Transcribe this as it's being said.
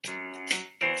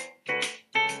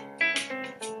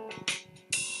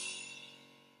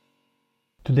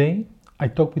Today, I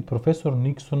talk with Professor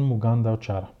Nixon Muganda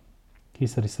Ochara.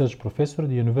 He's a research professor at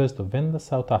the University of Venda,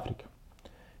 South Africa.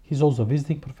 He's also a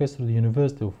visiting professor at the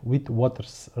University of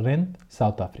Witwatersrand,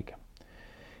 South Africa.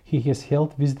 He has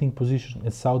held visiting positions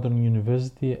at Southern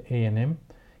University A&M,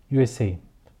 USA,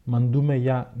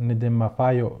 Mandumeya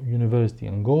Ndemafayo University,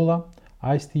 Angola,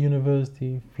 IST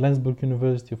University, Flensburg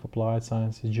University of Applied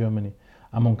Sciences, Germany,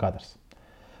 among others.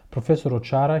 Professor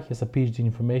Ochara has a PhD in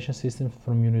Information Systems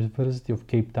from University of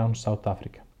Cape Town, South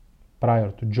Africa.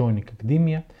 Prior to joining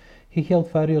academia, he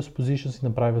held various positions in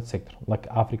the private sector, like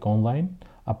Africa Online,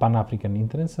 a Pan-African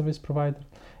internet service provider,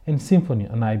 and Symphony,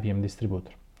 an IBM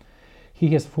distributor. He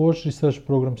has forged research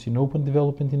programs in open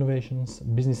development innovations,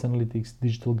 business analytics,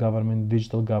 digital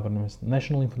governance,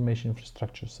 national information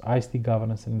infrastructures, ICT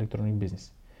governance, and electronic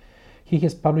business. He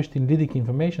has published in leading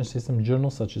information systems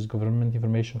journals such as Government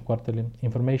Information Quarterly,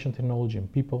 Information Technology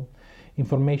and People,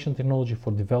 Information Technology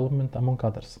for Development, among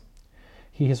others.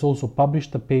 He has also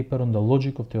published a paper on the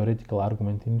logic of theoretical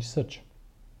argument in research.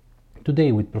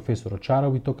 Today, with Professor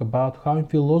Ochara, we talk about how in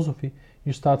philosophy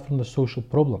you start from the social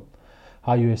problem,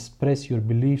 how you express your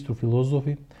beliefs through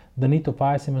philosophy, the need of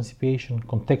bias emancipation,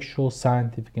 contextual,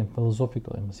 scientific, and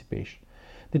philosophical emancipation,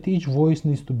 that each voice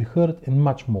needs to be heard, and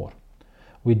much more.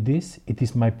 With this, it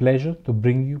is my pleasure to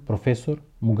bring you Professor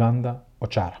Muganda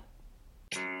Ochara.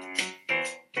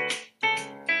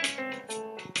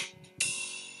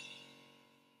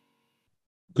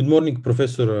 Good morning,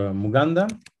 Professor Muganda.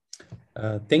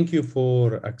 Thank you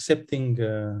for accepting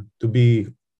to be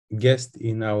guest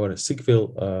in our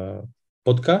SIGPhil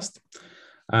podcast.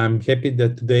 I'm happy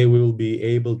that today we will be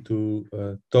able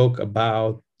to talk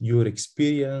about your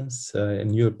experience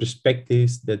and your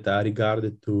perspectives that are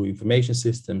regarded to information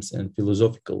systems and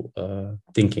philosophical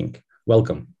thinking.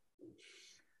 Welcome.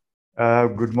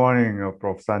 Good morning,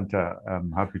 Prof. Santa.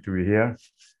 I'm happy to be here.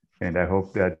 And I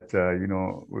hope that,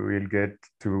 we will get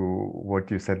to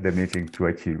what you set the meeting to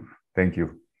achieve. Thank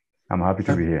you. I'm happy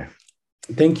to be here.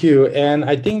 Thank you. And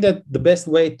I think that the best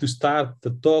way to start the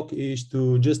talk is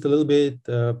to just a little bit,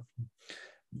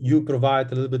 you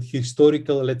provide a little bit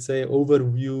historical, let's say,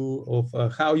 overview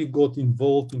of how you got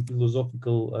involved in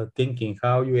philosophical thinking,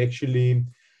 how you actually,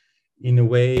 in a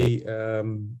way,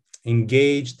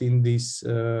 engaged in this,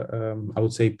 I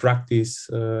would say, practice,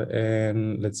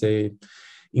 and let's say,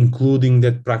 including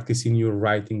that practice in your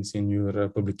writings, in your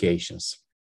publications.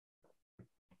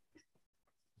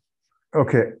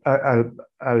 Okay, I'll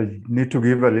need to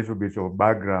give a little bit of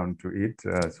background to it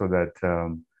so that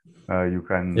you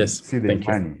can see the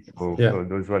journey. So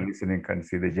those who are listening can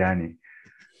see the journey.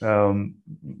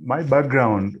 My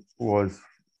background is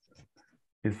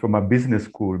from a business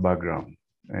school background.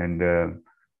 And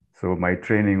so my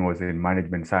training was in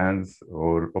management science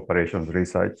or operations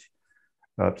research.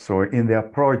 So in the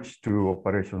approach to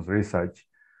operations research,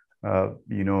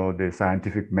 the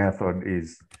scientific method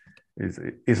is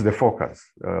the focus.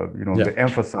 The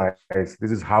emphasize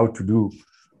this is how to do,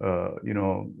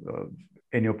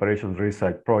 any operations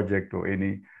research project or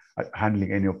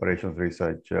handling any operations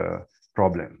research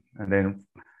problem. And then,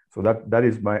 so that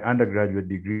is my undergraduate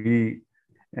degree.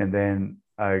 And then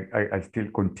I still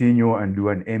continue and do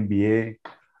an MBA,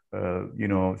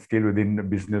 still within the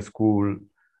business school,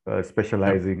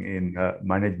 specializing in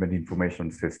management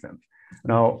information systems.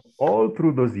 Now, all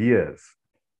through those years,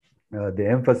 the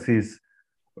emphasis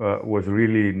was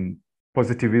really in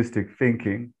positivistic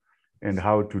thinking and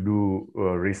how to do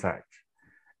research.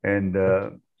 And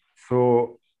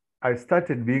so I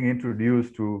started being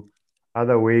introduced to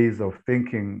other ways of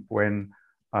thinking when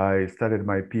I started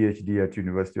my PhD at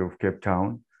University of Cape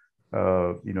Town,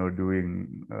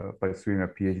 pursuing a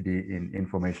PhD in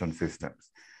information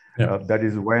systems. That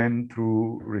is when,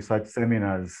 through research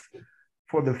seminars,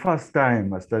 for the first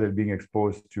time, I started being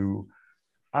exposed to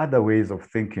other ways of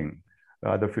thinking,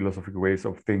 other philosophical ways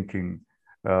of thinking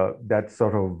that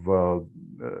sort of,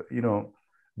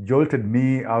 jolted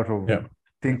me out of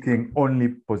thinking only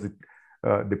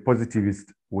the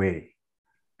positivist way.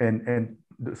 And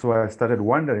so I started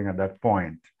wondering at that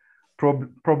point,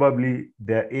 probably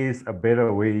there is a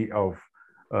better way of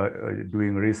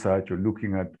doing research or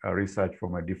looking at research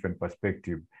from a different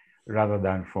perspective rather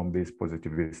than from this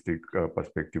positivistic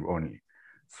perspective only.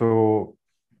 So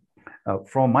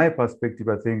from my perspective,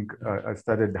 I think I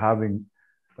started having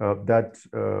that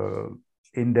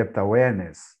in-depth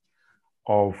awareness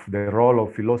of the role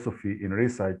of philosophy in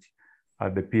research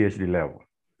at the PhD level.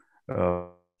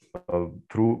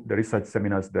 Through the research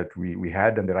seminars that we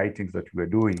had and the writings that we were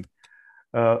doing.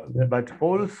 But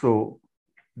also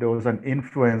there was an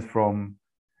influence from,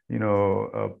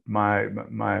 my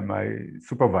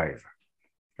supervisor,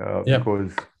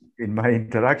 because in my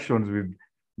interactions with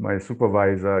my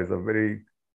supervisor, is a very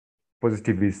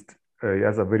positivist. He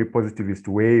has a very positivist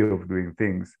way of doing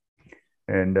things.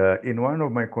 And in one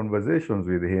of my conversations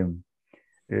with him,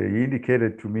 he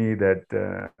indicated to me that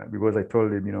because I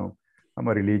told him, I'm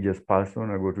a religious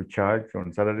person, I go to church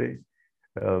on Saturday.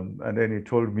 And then he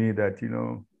told me that, he's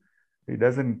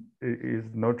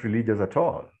not religious at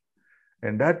all.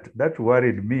 And that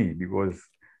worried me because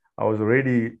I was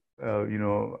already,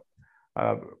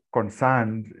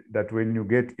 concerned that when you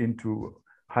get into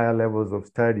higher levels of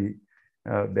study,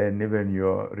 then even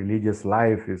your religious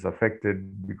life is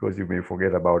affected because you may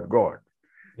forget about God.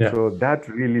 Yeah. So that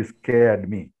really scared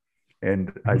me.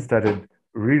 And I started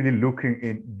really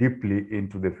looking deeply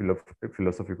into the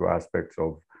philosophical aspects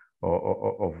of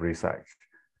research.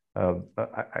 I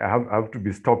have to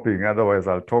be stopping, otherwise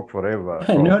I'll talk forever.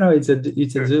 No, it's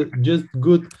just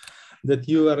good that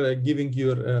you are giving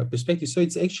your perspective. So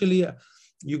it's actually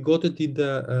you got it in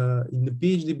the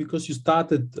PhD because you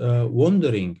started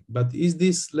wondering. But is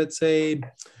this, let's say,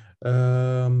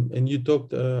 and you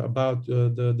talked about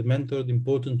the mentor, the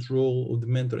important role of the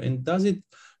mentor, and does it,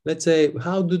 let's say,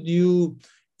 how did you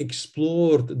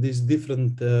explore these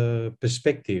different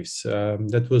perspectives?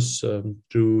 That was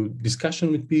through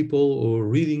discussion with people, or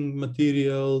reading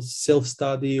materials,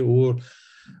 self-study, or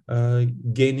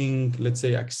gaining, let's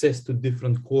say, access to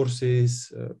different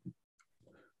courses?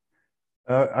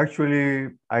 Actually,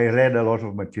 I read a lot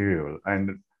of material,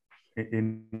 and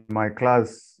in my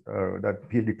class, that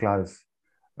PhD class,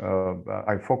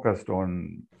 I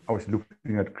was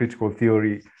looking at critical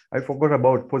theory. I forgot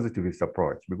about positivist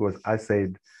approach because I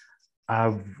said,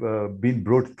 I've been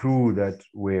brought through that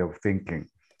way of thinking.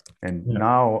 And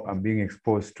now I'm being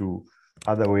exposed to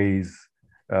other ways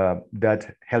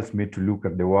that helps me to look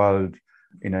at the world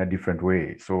in a different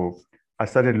way. So I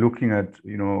started looking at,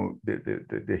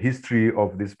 the history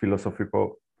of this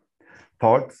philosophical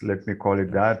thoughts, let me call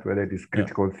it that, whether it is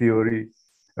critical theory,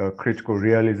 critical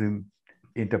realism,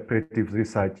 interpretive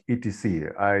research,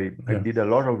 etc. I did a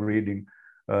lot of reading,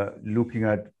 looking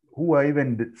at who are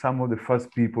even some of the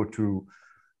first people to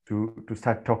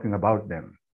start talking about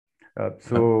them.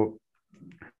 So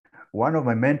one of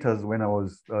my mentors, when I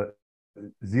was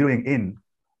zeroing in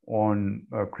on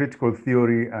critical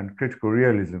theory and critical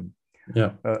realism,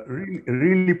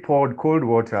 really poured cold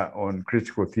water on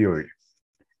critical theory.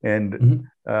 And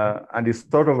and he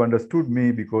sort of understood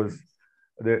me because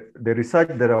the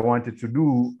research that I wanted to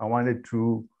do, I wanted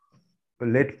to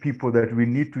let people that we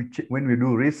need to, when we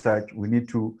do research, we need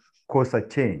to cause a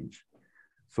change.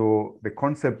 So the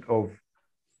concept of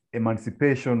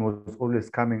emancipation was always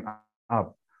coming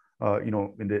up,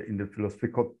 in the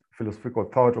philosophical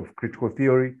thought of critical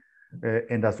theory,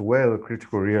 and as well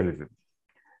critical realism.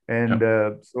 And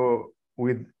so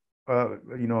with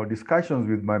discussions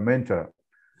with my mentor,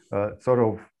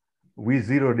 we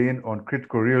zeroed in on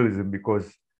critical realism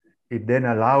because it then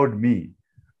allowed me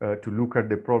to look at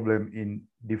the problem in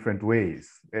different ways.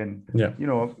 And,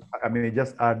 I may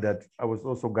just add that I was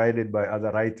also guided by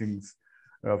other writings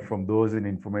from those in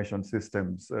information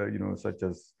systems, such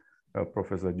as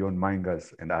Professor John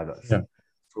Mingus and others.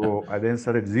 So I then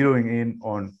started zeroing in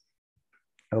on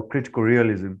critical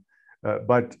realism.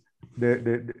 But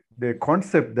the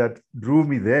concept that drew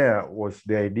me there was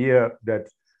the idea that,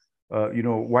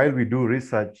 while we do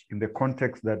research in the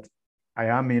context that I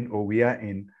am in or we are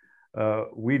in,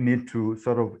 we need to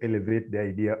sort of elevate the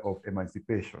idea of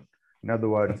emancipation. In other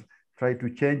words, try to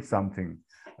change something,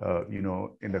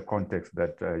 in the context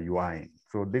that you are in.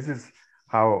 So this is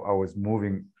how I was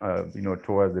moving,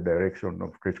 towards the direction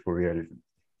of critical realism,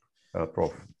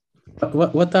 Prof.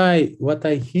 What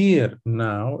I hear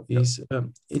now is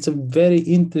it's a very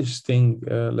interesting,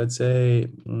 let's say,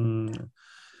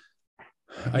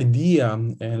 idea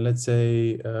and let's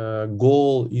say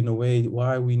goal in a way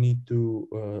why we need to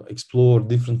explore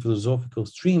different philosophical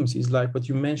streams is like what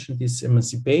you mentioned is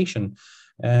emancipation.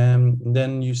 And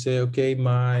then you say, okay,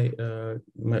 my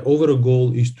overall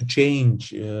goal is to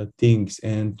change things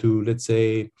and to, let's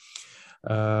say,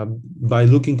 by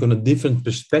looking on a different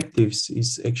perspectives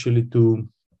is actually to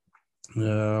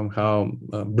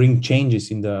bring changes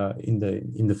in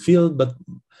the field. But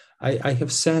I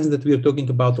have sense that we are talking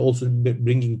about also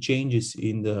bringing changes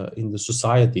in the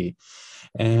society,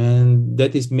 and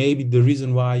that is maybe the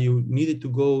reason why you needed to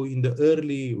go in the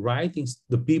early writings,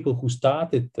 the people who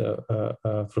started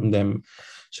from them.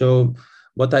 So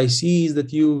what I see is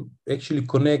that you actually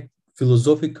connect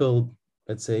philosophical,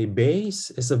 let's say,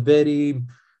 base as a very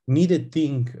needed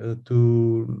thing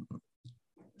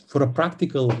for a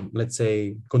practical, let's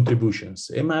say, contributions.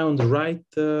 Am I on the right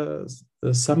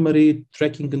summary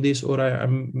tracking on this, or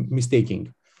I'm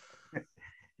mistaking?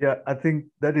 Yeah, I think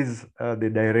that is the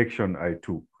direction I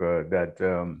took.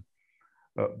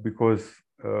 Because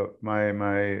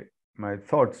my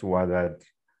thoughts were that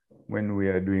when we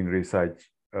are doing research,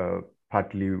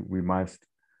 partly we must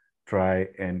try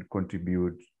and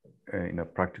contribute in a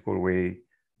practical way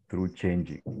through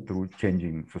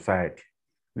changing society.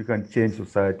 We can change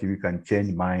society, we can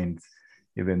change minds,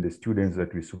 even the students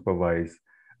that we supervise,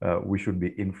 we should be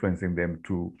influencing them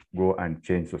to go and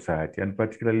change society. And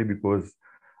particularly because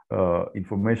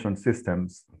information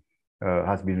systems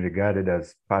has been regarded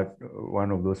as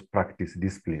one of those practice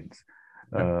disciplines.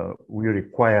 We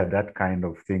require that kind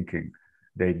of thinking,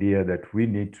 the idea that we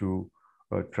need to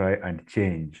try and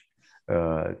change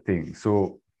things.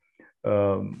 So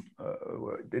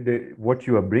what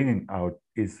you are bringing out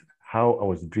is how I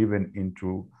was driven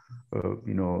into,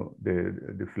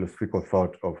 the philosophical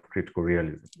thought of critical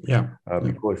realism.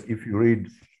 Because if you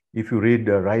read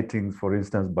the writings, for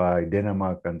instance, by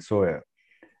Denemark and Sawyer,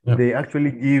 they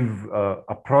actually give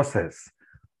a process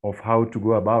of how to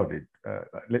go about it.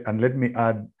 And let me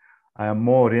add, I am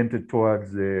more oriented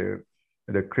towards the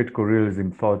critical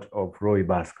realism thought of Roy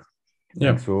Basker.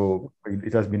 And so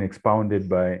it has been expounded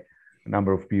by a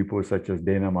number of people such as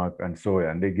Denemark and Sawyer,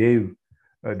 and they give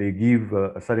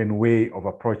a certain way of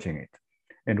approaching it.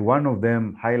 And one of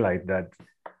them highlight that,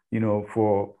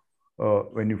 for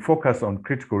when you focus on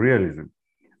critical realism,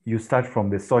 you start from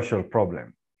the social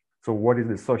problem. So what is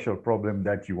the social problem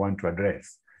that you want to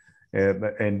address?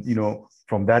 And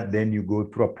from that, then you go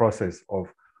through a process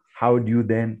of how do you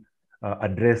then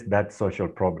address that social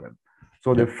problem.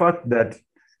 So the fact that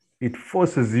it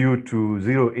forces you to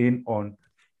zero in on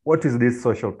what is this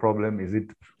social problem? Is it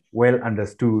well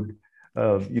understood?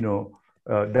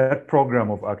 That program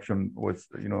of action was,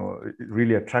 it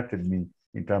really attracted me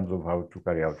in terms of how to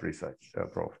carry out research,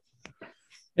 Prof.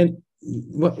 And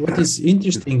what is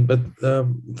interesting, but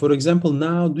for example,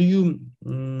 now do you,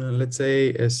 let's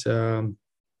say, as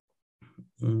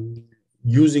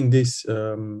using this,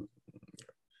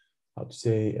 how to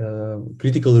say,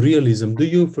 critical realism, do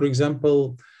you, for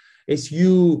example, as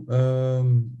you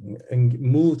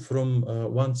moved from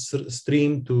one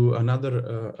stream to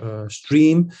another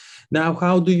stream, now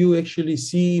how do you actually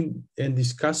see and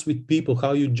discuss with people,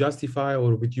 how you justify,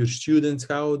 or with your students,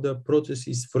 how the process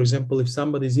is, for example, if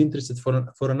somebody is interested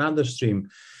for another stream?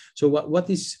 So what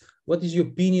is your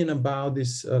opinion about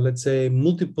this, let's say,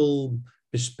 multiple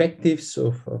perspectives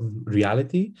of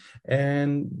reality,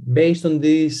 and based on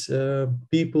this,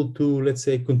 people to, let's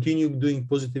say, continue doing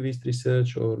positivist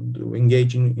research or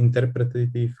engage in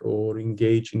interpretative or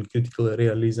engage in critical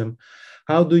realism?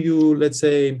 How do you, let's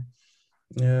say,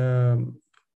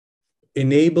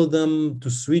 enable them to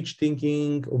switch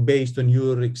thinking or based on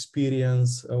your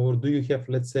experience, or do you have,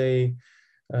 let's say,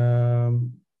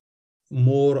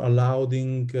 more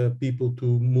allowing people to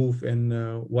move in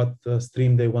what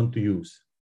stream they want to use?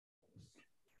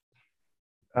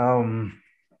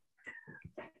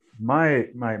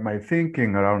 My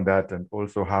thinking around that, and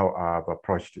also how I've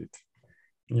approached it,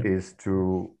 is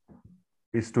to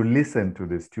listen to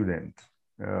the student.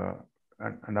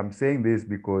 And I'm saying this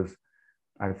because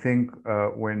I think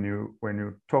when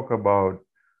you talk about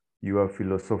your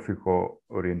philosophical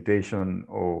orientation,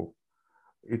 or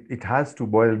it has to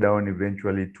boil down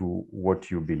eventually to what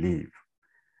you believe.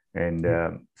 And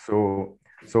so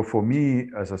for me,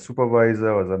 as a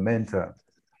supervisor, as a mentor,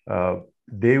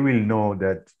 they will know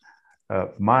that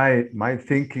my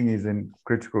thinking is in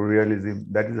critical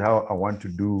realism. That is how I want to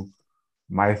do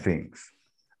my things,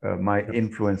 my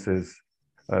influences.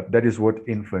 That is what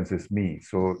influences me.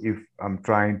 So if I'm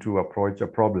trying to approach a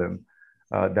problem,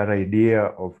 that idea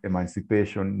of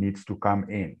emancipation needs to come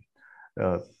in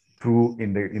through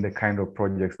in the kind of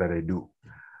projects that I do.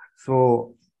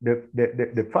 So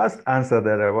the first answer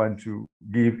that I want to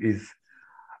give is,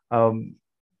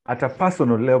 at a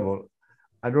personal level,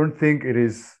 I don't think it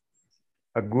is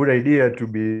a good idea to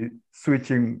be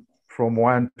switching from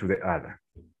one to the other.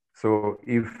 So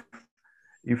if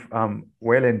I'm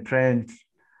well entrenched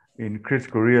in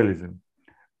critical realism,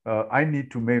 I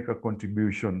need to make a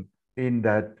contribution in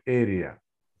that area.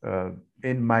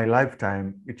 In my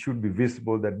lifetime, it should be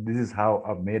visible that this is how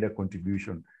I've made a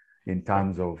contribution in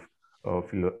terms of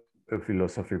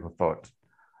philosophical thought.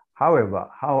 However,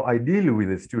 how I deal with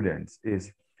the students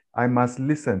is I must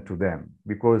listen to them,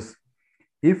 because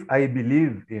if I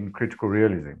believe in critical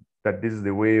realism, that this is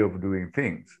the way of doing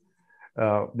things,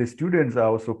 the students are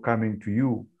also coming to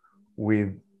you with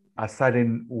a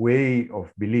certain way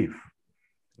of belief,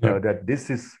 that this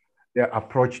is their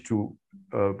approach to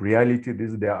reality,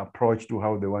 this is their approach to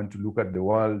how they want to look at the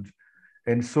world.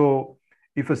 And so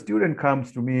if a student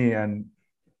comes to me and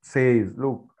says,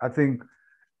 look, I think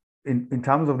in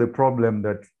terms of the problem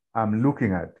that I'm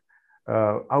looking at,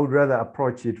 I would rather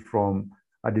approach it from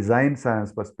a design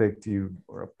science perspective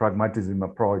or a pragmatism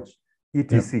approach,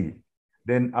 etc. Yep.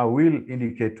 Then I will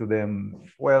indicate to them,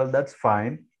 well, that's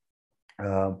fine.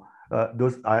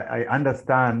 I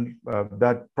understand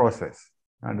that process,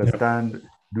 understand yep.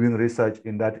 doing research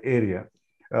in that area.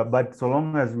 But so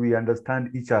long as we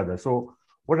understand each other. So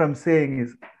what I'm saying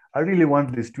is, I really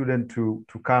want the student to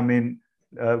come in.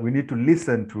 We need to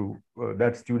listen to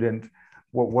that student.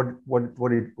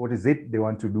 What is it they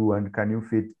want to do, and can you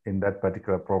fit in that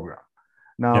particular program?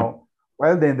 Now, yeah.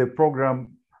 while they're in the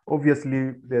program,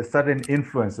 obviously there are certain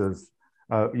influences,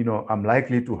 I'm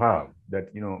likely to have that,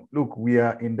 look, we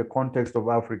are in the context of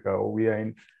Africa, or we are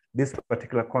in this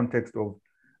particular context of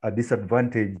a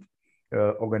disadvantaged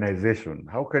organization.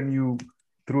 How can you,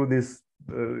 through this,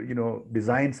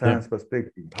 design science yeah.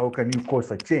 perspective, how can you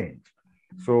cause a change?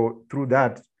 So through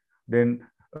that, then,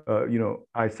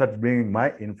 I start bringing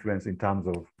my influence in terms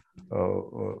of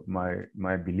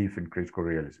my belief in critical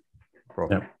realism.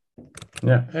 Yeah.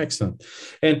 Yeah, excellent.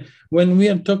 And when we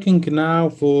are talking now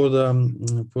for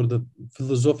the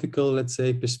philosophical, let's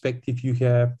say, perspective you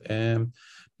have,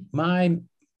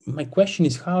 my question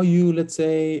is how you, let's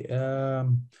say,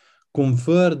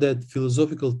 convert that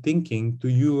philosophical thinking to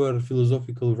your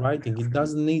philosophical writing. It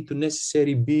doesn't need to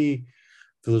necessarily be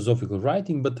philosophical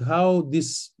writing, but how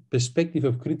this perspective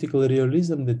of critical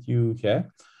realism that you have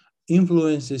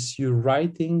influences your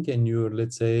writing and your,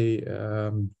 let's say,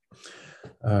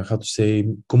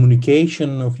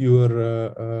 communication of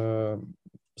your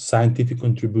scientific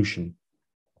contribution.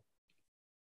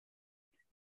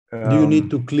 Do you need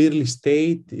to clearly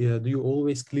state, do you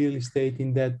always clearly state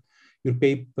in that your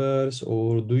papers,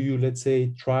 or do you, let's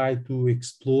say, try to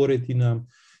explore it in a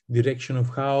direction of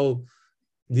how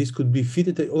this could be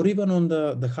fitted, or even on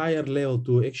the higher level,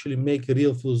 to actually make a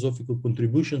real philosophical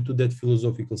contribution to that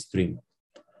philosophical stream,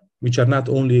 which are not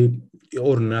only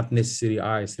or not necessarily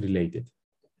eyes related?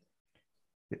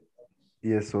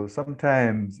 Yes, so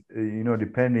sometimes,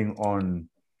 depending on,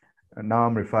 now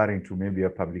I'm referring to maybe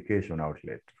a publication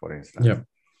outlet, for instance. Yeah.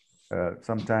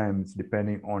 Sometimes,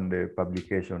 depending on the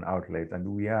publication outlet, and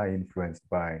we are influenced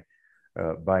by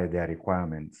their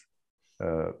requirements,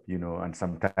 and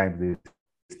sometimes they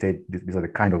state these are the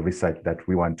kind of research that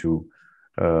we want to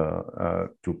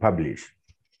publish.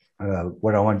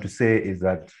 What I want to say is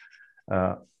that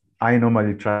I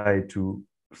normally try to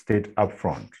state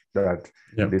upfront that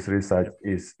yeah. this research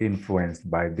is influenced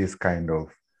by this kind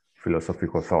of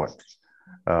philosophical thought.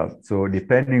 So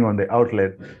depending on the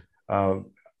outlet,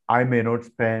 I may not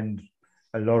spend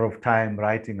a lot of time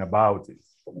writing about it,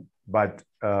 but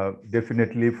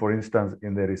definitely, for instance,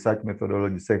 in the research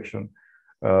methodology section,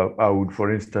 I would,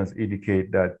 for instance,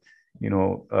 indicate that,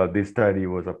 this study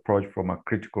was approached from a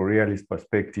critical realist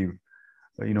perspective,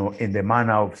 in the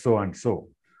manner of so and so,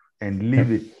 and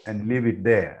leave it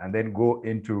there, and then go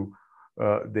into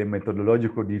the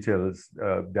methodological details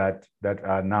that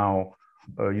are now,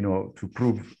 to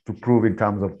prove in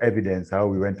terms of evidence how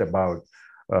we went about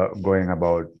going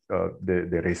about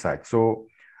the research. So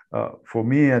for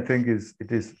me, I think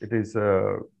it is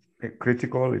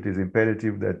critical. It is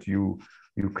imperative that you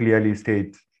clearly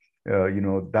state,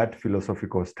 that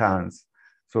philosophical stance,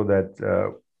 so that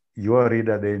your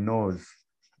reader then knows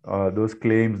those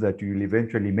claims that you will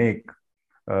eventually make,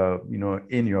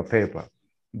 in your paper.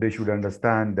 They should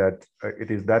understand that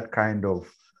it is that kind of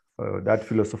that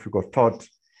philosophical thought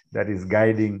that is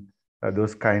guiding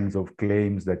those kinds of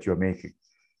claims that you're making.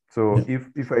 So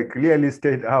if I clearly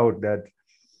state out that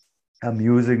I'm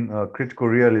using a critical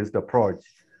realist approach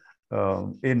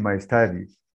in my study,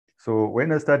 so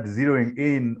when I start zeroing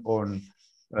in on,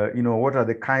 what are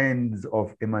the kinds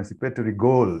of emancipatory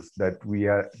goals that we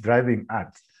are driving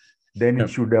at, then it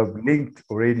should have linked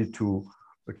already to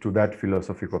that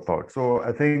philosophical thought. So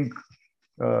I think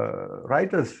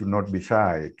writers should not be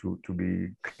shy to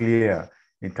be clear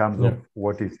in terms of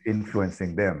what is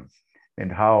influencing them,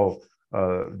 and how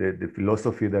the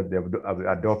philosophy that they have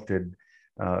adopted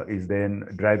is then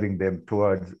driving them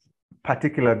towards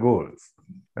particular goals.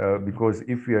 Because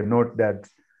if we are not that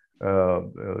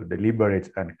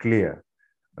deliberate and clear,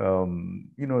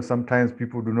 sometimes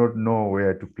people do not know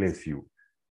where to place you.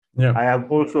 Yeah. I have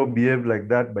also behaved like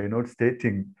that by not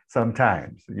stating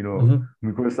sometimes,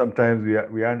 because sometimes we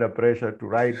are under pressure to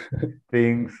write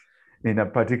things in a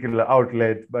particular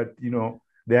outlet, but,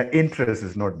 their interest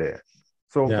is not there.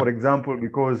 So, for example,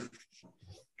 because,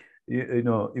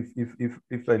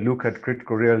 if I look at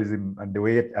critical realism and the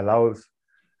way it allows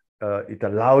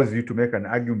you to make an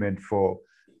argument for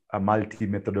a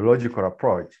multi-methodological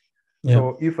approach, Yeah.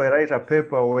 So if I write a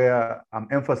paper where I'm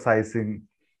emphasizing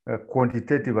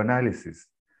quantitative analysis,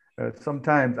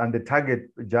 sometimes, and the target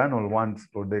journal wants,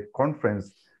 or the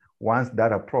conference wants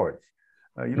that approach.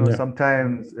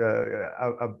 Sometimes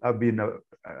I've been,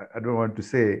 I don't want to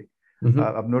say,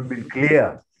 I've not been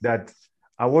clear that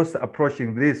I was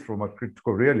approaching this from a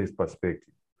critical realist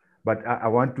perspective, but I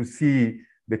want to see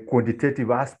the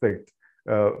quantitative aspect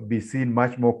be seen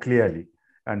much more clearly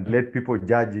and let people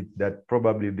judge it that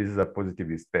probably this is a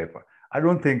positivist paper. I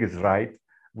don't think it's right.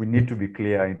 We need to be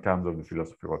clear in terms of the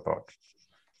philosophical thought.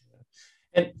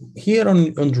 And here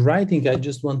on the writing, I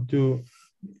just want to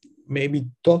maybe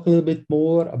talk a little bit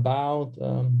more about,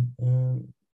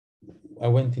 I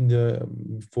went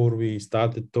before we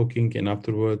started talking and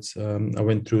afterwards, I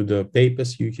went through the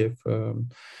papers you have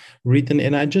written,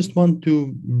 and I just want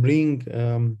to bring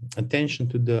attention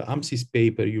to the AMSIS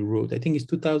paper you wrote. I think it's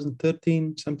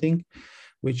 2013 something,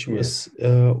 which was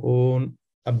on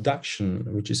abduction,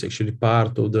 which is actually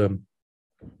part of the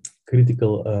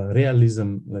critical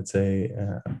realism, let's say,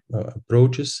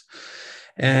 approaches.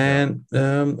 And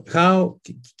how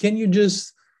can you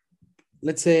just,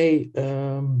 let's say,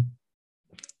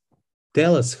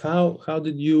 tell us how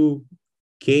did you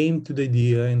came to the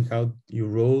idea and how you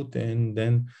wrote, and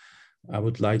then I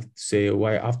would like to say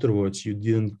why afterwards you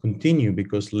didn't continue,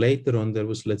 because later on there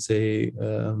was, let's say,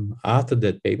 after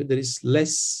that paper, there is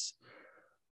less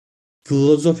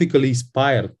philosophically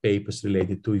inspired papers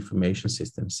related to information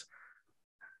systems.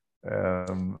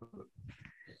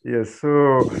 Yes,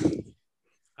 so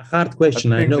a hard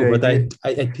question, I know, but I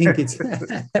think it's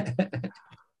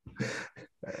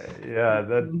yeah,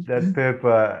 that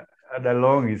paper had a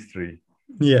long history.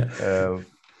 Yeah,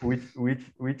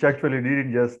 which actually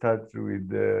didn't just start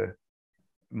with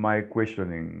my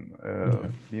questioning.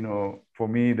 For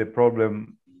me, the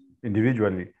problem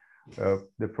individually,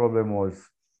 the problem was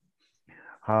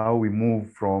how we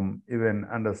move from even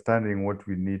understanding what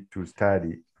we need to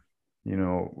study.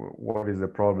 What is the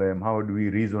problem? How do we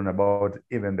reason about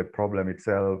even the problem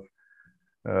itself?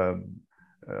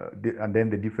 And then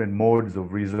the different modes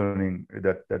of reasoning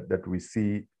that we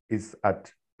see is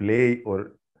at play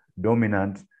or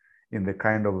dominant in the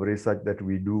kind of research that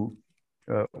we do.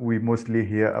 We mostly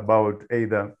hear about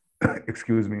either,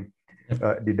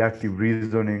 deductive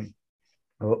reasoning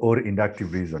or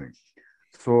inductive reasoning.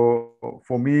 So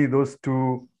for me, those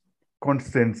two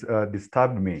constants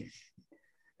disturbed me.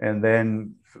 And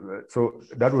then, so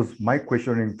that was my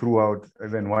questioning throughout,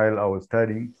 even while I was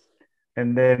studying.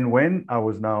 And then when I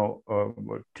was now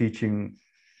teaching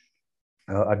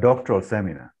a doctoral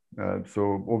seminar,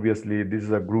 so obviously this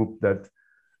is a group that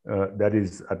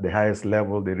is at the highest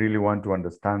level. They really want to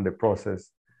understand the process.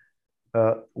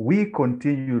 We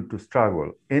continue to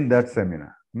struggle in that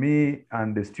seminar, me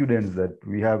and the students that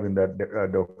we have in that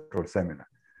doctoral seminar.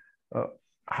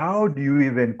 How do you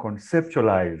even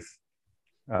conceptualize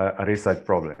a research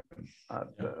problem?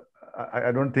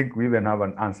 I don't think we even have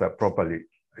an answer properly,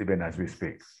 even as we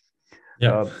speak.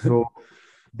 So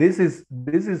this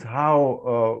is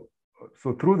how,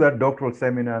 so through that doctoral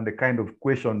seminar and the kind of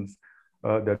questions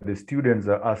that the students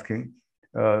are asking,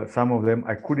 some of them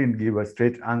I couldn't give a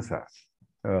straight answer.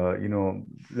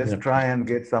 Let's try and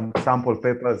get some sample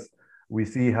papers. We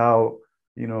see how,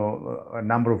 a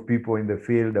number of people in the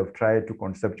field have tried to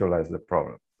conceptualize the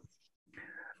problem.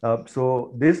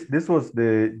 So this was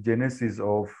the genesis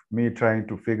of me trying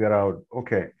to figure out,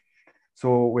 okay,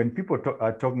 so when people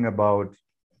are talking about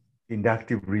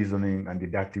inductive reasoning and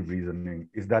deductive reasoning,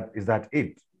 is that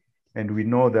it? And we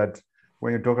know that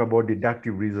when you talk about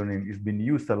deductive reasoning, it's been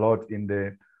used a lot in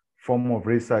the form of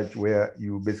research where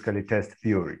you basically test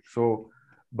theory. So,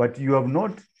 but you have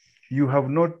not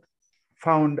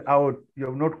found out, you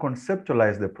have not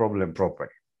conceptualized the problem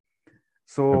properly.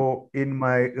 So in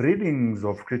my readings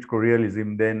of critical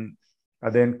realism, I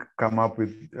then come up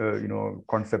with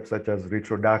concepts such as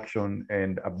retroduction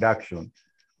and abduction,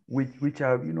 which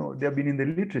are, they've been in the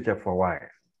literature for a while.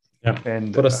 Yeah,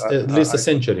 and for at least a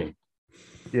century.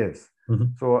 Yes. Mm-hmm.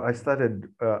 So I started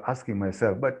asking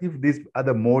myself, but if these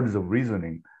other modes of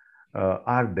reasoning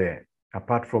are there,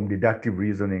 apart from deductive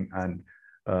reasoning and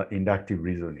inductive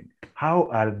reasoning, how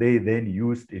are they then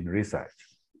used in research?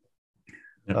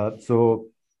 Yeah. So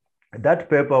that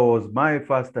paper was my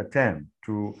first attempt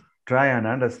to try and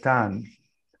understand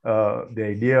the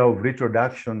idea of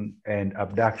retroduction and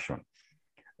abduction,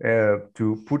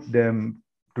 to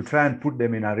try and put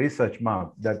them in a research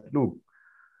map that, look,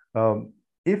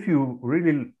 if you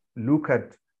really look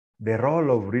at the role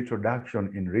of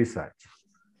retroduction in research,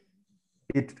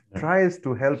 it tries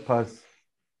to help us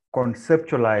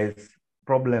conceptualize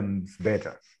problems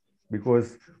better.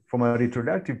 because from a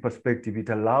retroductive perspective, it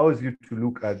allows you to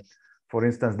look at, for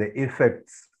instance, the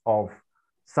effects of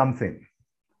something.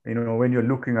 You know, when you're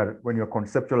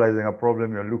conceptualizing a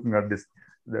problem, you're looking at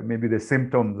maybe the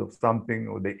symptoms of something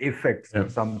or the effects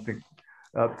of something.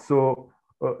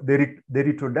 The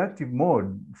retroductive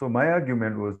mode, so my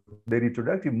argument was the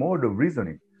retroductive mode of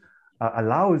reasoning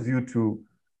allows you to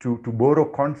borrow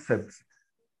concepts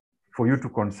for you to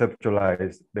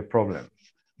conceptualize the problem,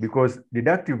 because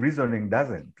deductive reasoning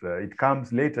doesn't. It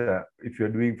comes later if you're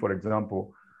doing, for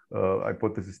example,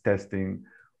 hypothesis testing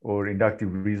or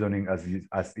inductive reasoning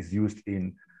as is used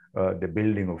in the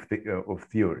building of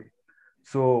theory.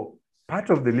 So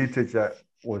part of the literature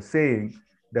was saying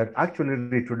that actually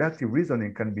retroductive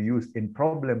reasoning can be used in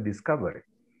problem discovery.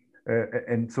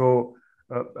 And so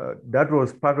that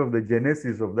was part of the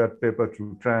genesis of that paper,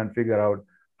 to try and figure out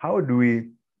how do we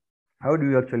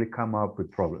actually come up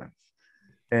with problems.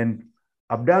 And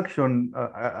abduction,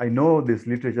 I know this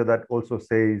literature that also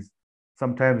says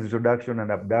sometimes retroduction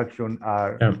and abduction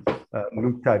are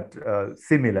looked at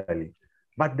similarly.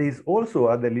 But there's also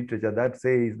other literature that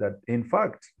says that, in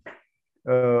fact,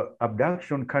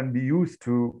 abduction can be used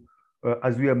to,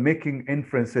 as we are making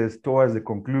inferences towards the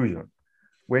conclusion,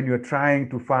 when you're trying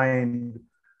to find,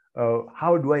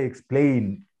 how do I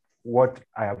explain what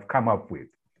I have come up with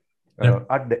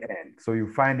at the end? So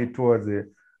you find it towards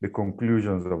the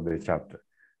conclusions of the chapter,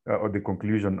 or the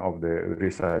conclusion of the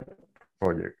research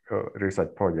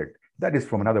project. That is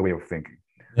from another way of thinking.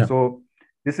 Yeah. So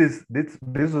this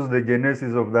was the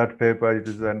genesis of that paper. It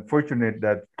is unfortunate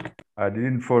that I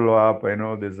didn't follow up. I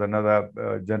know there's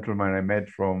another gentleman I met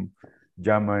from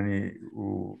Germany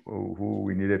who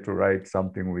we needed to write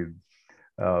something with,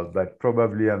 but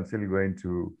probably I'm still going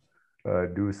to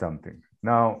do something.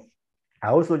 Now, I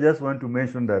also just want to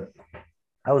mention that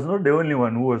I was not the only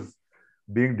one who was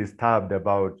being disturbed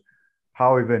about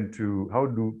how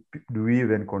do we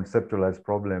even conceptualize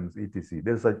problems, etc.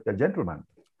 There's a gentleman,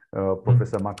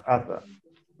 Professor MacArthur,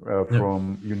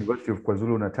 from University of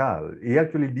KwaZulu-Natal. He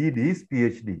actually did his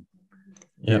PhD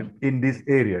in this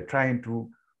area, trying to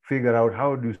figure out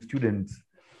how do students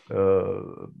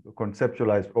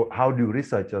conceptualize, or how do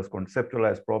researchers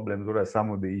conceptualize problems, what are some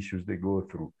of the issues they go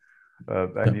through.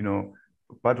 And you know,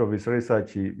 part of his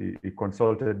research, he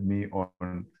consulted me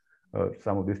on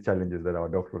some of these challenges that our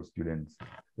doctoral students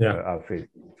are facing.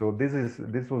 So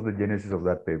this was the genesis of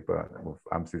that paper of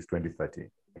AMSIS 2013.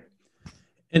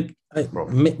 And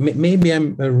maybe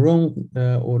I'm wrong,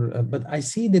 but I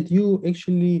see that you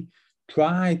actually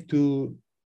try to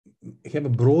have a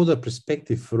broader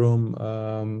perspective from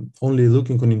only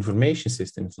looking on information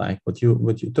systems. Like what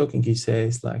you're talking, he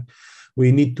says, like, we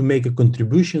need to make a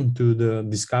contribution to the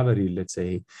discovery, let's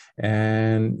say,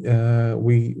 and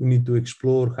we need to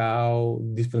explore how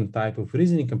different type of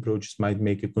reasoning approaches might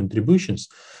make a contributions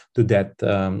to that,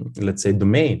 let's say,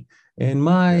 domain. And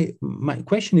my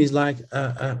question is, like,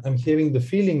 I'm having the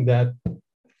feeling that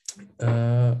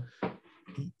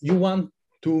you want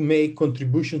to make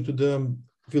contribution to the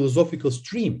philosophical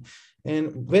stream.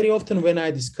 And very often when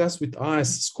I discuss with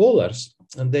us scholars,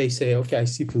 and they say, okay, I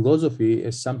see philosophy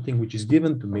as something which is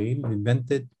given to me,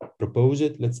 invented,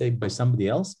 proposed, let's say, by somebody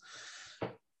else,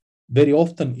 very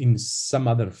often in some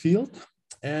other field.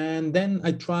 And then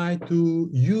I try to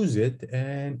use it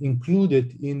and include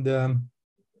it in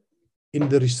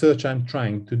the research I'm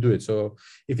trying to do it. So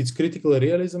if it's critical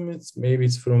realism, maybe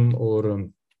it's from, or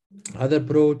other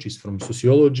approach is from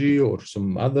sociology or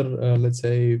some other, let's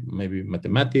say, maybe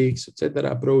mathematics,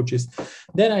 etc. approaches.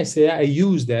 Then I say I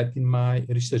use that in my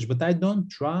research, but I don't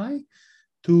try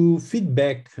to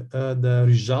feedback the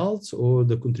results or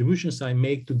the contributions I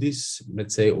make to this,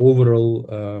 let's say, overall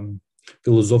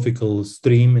philosophical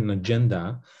stream and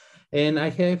agenda. And I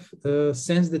have a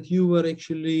sense that you were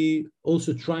actually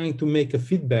also trying to make a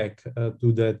feedback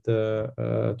to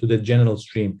that general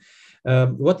stream.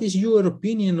 What is your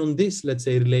opinion on this, let's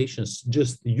say, relations?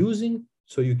 Just using,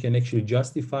 so you can actually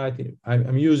justify it.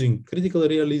 I'm using critical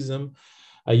realism,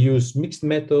 I use mixed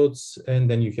methods, and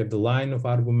then you have the line of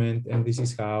argument, and this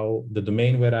is how the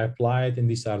domain where I apply it, and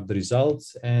these are the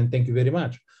results, and thank you very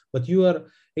much. But you are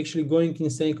actually going in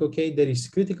saying, okay, there is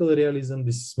critical realism,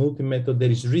 this is multi-method, there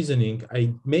is reasoning,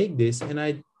 I make this, and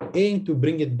I aim to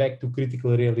bring it back to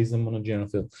critical realism on a general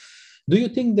field. Do you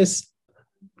think this,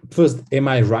 first, am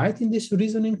I right in this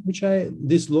reasoning,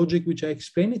 this logic which I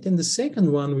explained it? And the second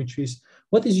one, which is,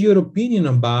 what is your opinion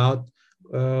about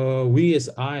we as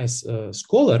a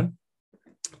scholar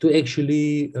to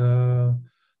actually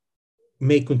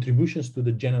make contributions to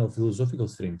the general philosophical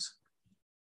streams?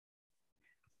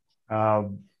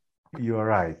 You're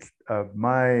right.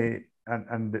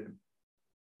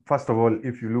 first of all,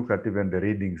 if you look at even the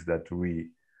readings that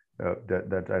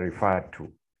that I referred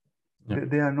to,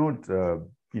 they are not,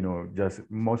 just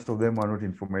most of them are not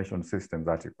information systems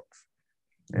articles,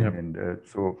 and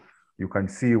so you can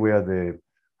see where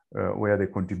the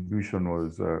contribution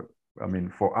was. I mean,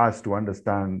 for us to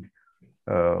understand,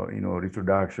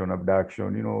 retroduction,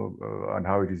 abduction, and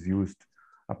how it is used,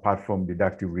 apart from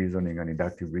deductive reasoning and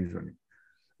inductive reasoning,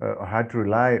 I had to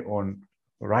rely on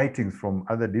writings from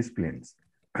other disciplines,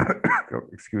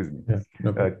 excuse me,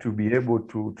 to be able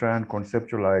to try and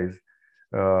conceptualize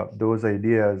those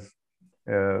ideas.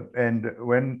 And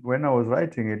when I was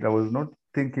writing it, I was not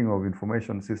thinking of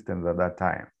information systems at that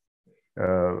time,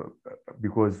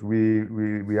 because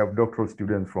we have doctoral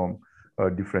students from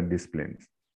different disciplines.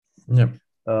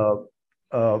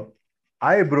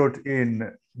 I brought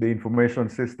in the information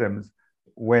systems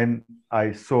when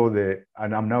I saw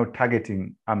and I'm now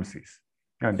targeting AMSIS,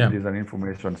 and it is an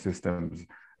information systems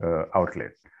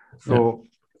outlet. So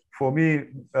for me,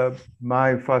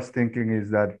 my first thinking is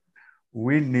that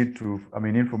we need to,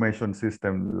 information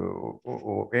systems,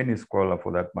 or any scholar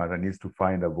for that matter, needs to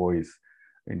find a voice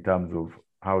in terms of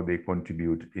how they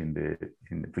contribute in the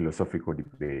philosophical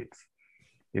debates.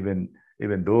 Even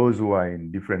those who are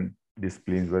in different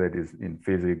disciplines, whether it is in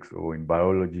physics or in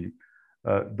biology,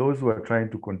 those who are trying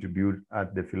to contribute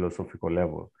at the philosophical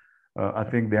level, I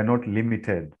think they are not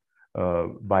limited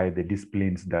by the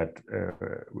disciplines that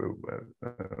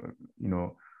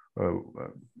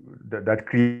that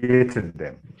created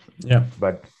them.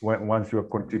 But once you are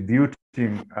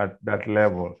contributing at that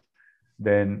level,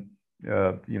 then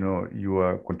you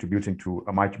are contributing to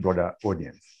a much broader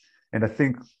audience. And I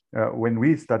think when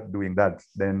we start doing that,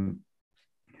 then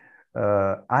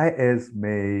IS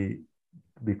may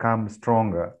become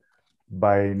stronger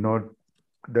by not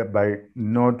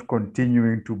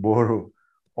continuing to borrow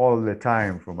all the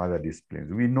time from other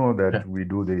disciplines. We know that we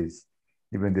do this.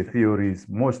 Even the theories,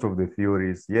 most of the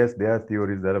theories, yes, there are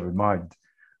theories that have emerged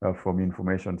from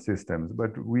information systems,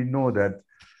 but we know that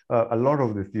a lot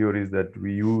of the theories that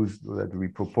we use, that we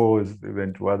propose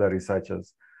even to other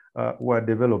researchers, were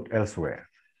developed elsewhere.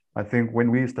 I think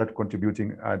when we start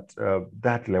contributing at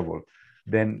that level,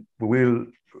 then we'll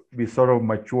be sort of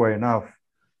mature enough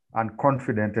and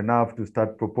confident enough to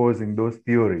start proposing those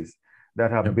theories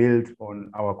that are built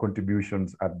on our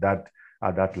contributions at that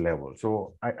level.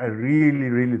 So I really,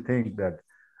 really think that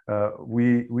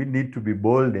we need to be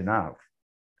bold enough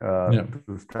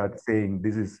to start saying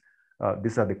these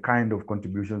are the kind of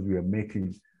contributions we are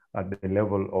making at the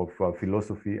level of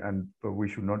philosophy, and we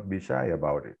should not be shy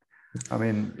about it. I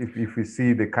mean, if we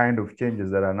see the kind of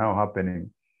changes that are now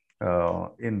happening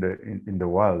in the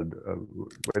world,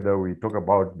 whether we talk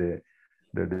about the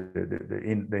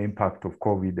impact of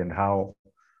COVID and how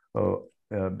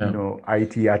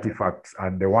IT artifacts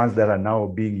are the ones that are now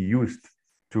being used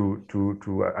to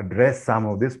address some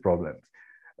of these problems.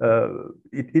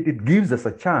 It gives us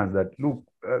a chance that, look,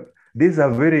 these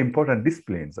are very important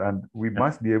disciplines, and we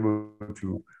must be able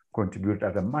to contribute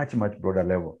at a much, much broader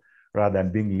level rather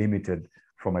than being limited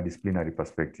from a disciplinary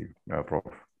perspective, Prof.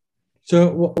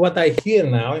 So what I hear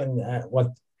now, and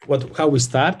how we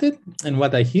started, and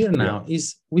what I hear now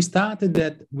is we started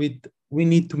that we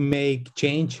need to make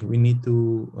change, we need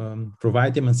to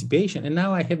provide emancipation, and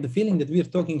now I have the feeling that we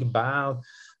are talking about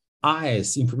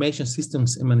IS, information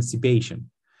systems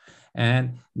emancipation,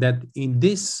 and that in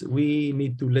this we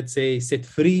need to, let's say, set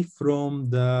free from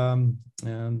the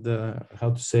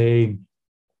how to say,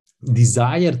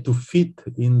 desire to fit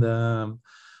in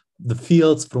the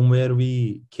fields from where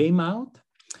we came out,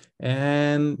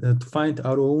 and to find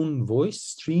our own voice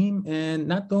stream, and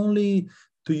not only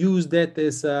to use that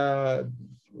as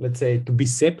let's say, to be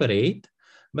separate,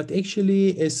 but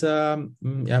actually as I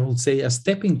would say, a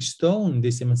stepping stone,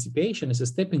 this emancipation is a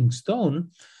stepping stone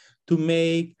to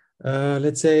make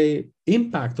let's say,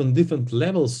 impact on different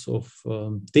levels of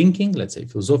thinking, let's say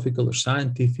philosophical or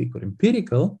scientific or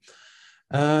empirical,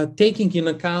 taking in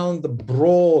account the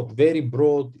very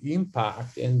broad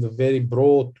impact and the very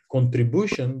broad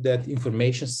contribution that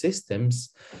information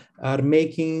systems are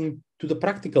making to the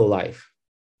practical life.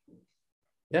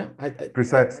 Yeah,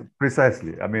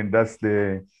 precisely. I mean, that's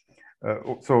the.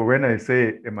 So when I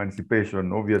say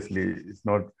emancipation, obviously it's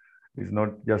not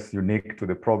just unique to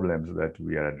the problems that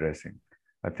we are addressing.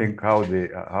 I think how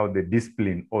the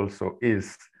discipline also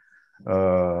is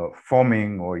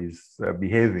forming or is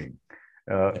behaving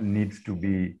needs to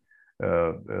be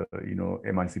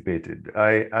emancipated.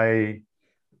 I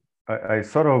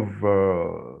sort of,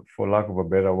 for lack of a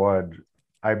better word,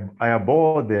 I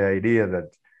abhor the idea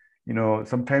that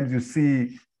sometimes you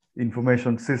see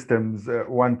information systems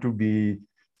want to be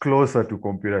closer to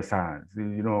computer science.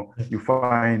 You know, you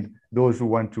find those who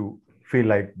want to feel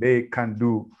like they can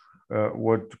do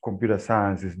what computer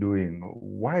science is doing.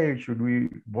 Why should we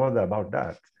bother about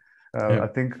that? I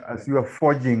think as you are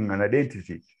forging an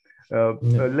identity,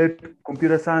 let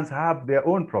computer science have their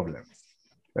own problems.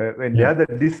 And the other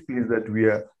disciplines that we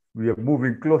are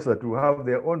moving closer to have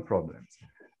their own problems.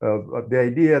 The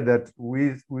idea that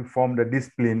we formed a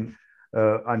discipline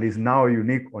and is now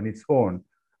unique on its own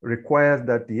requires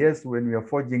that, yes, when we are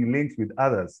forging links with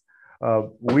others,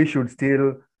 we should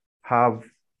still have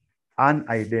an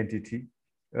identity,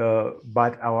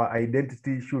 but our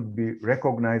identity should be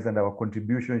recognized and our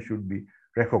contribution should be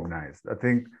recognized. I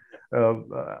think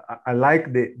I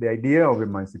like the idea of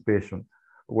emancipation,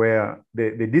 where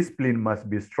the discipline must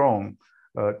be strong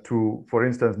to, for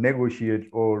instance, negotiate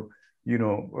or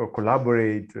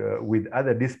collaborate with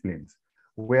other disciplines,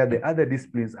 where the other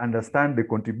disciplines understand the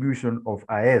contribution of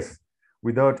IS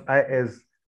without IS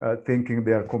thinking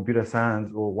they are computer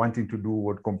science or wanting to do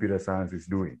what computer science is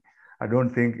doing. I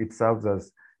don't think it serves us.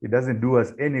 It doesn't do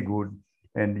us any good.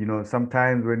 And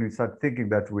sometimes when we start thinking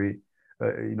that way,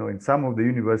 in some of the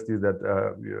universities that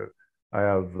I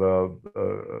have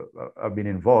been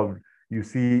involved, you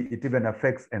see it even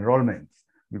affects enrollments,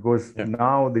 because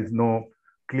now there's no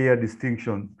clear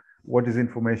distinction. What is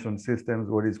information systems?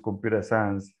 What is computer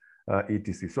science,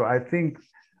 etc. So I think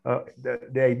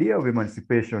the idea of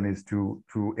emancipation is to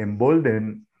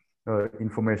embolden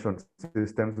information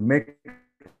systems, make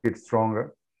it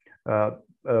stronger,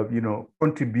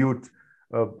 contribute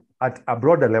at a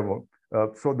broader level,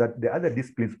 so that the other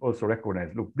disciplines also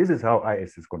recognize, look, this is how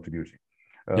IS is contributing.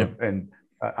 And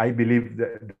I believe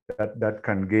that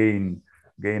can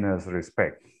gain us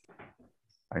respect.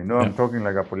 I know I'm talking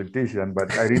like a politician, but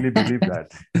I really believe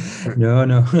that.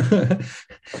 No.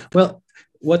 Well,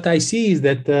 what I see is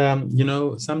that,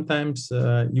 sometimes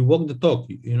you walk the talk,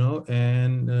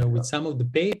 and with some of the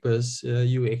papers,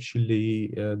 you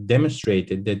actually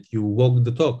demonstrated that you walk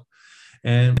the talk.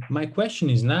 And my question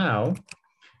is now,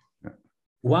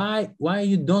 why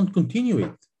you don't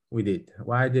continue with it?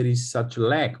 Why there is such a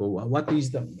lack? Or what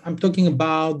is I'm talking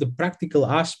about the practical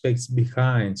aspects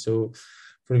behind. So,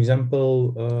 for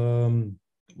example,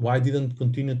 why didn't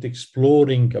continue to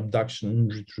exploring abduction,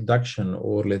 reproduction,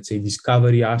 or let's say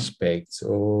discovery aspects,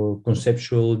 or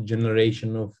conceptual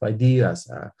generation of ideas?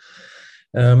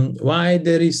 Why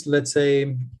there is, let's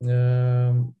say,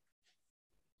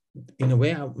 in a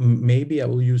way, maybe I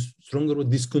will use stronger word,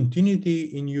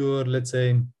 discontinuity in your, let's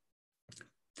say,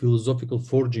 philosophical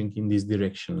forging in this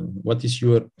direction. What is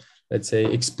your, let's say,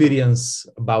 experience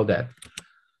about that?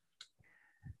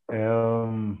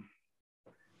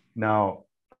 Now,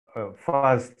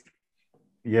 first,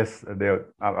 yes,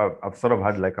 I've sort of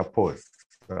had like a pause.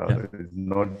 It's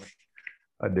not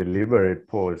a deliberate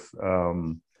pause.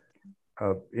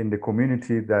 In the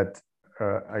community that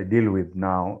I deal with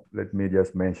now, let me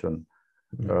just mention,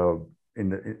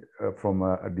 from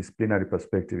a disciplinary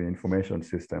perspective in information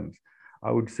systems,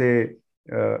 I would say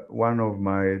one of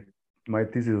my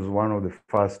thesis was one of the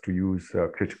first to use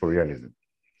critical realism.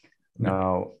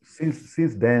 Now,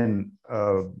 since then,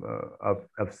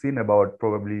 I've seen about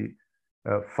probably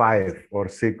 5 or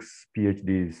 6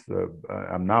 PhDs.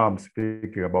 I'm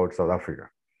speaking about South Africa.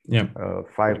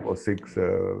 5 or 6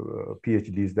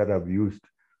 PhDs that have used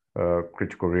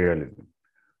critical realism.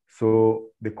 So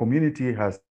the community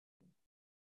has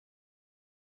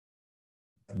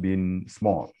been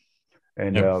small.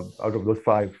 And out of those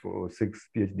 5 or 6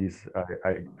 PhDs,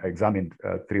 I examined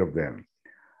 3 of them.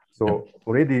 So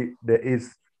already there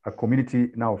is a community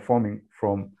now forming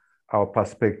from our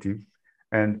perspective.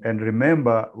 And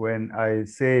remember, when I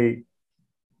say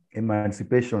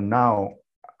emancipation now,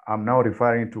 I'm now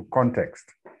referring to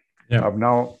context. I've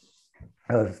now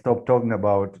stopped talking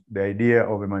about the idea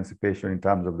of emancipation in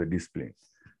terms of the discipline.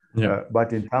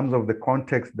 But in terms of the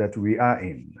context that we are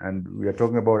in, and we are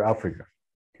talking about Africa.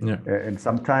 And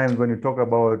sometimes when you talk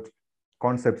about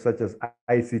concepts such as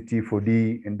ICT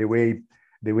 4D and the way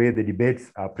the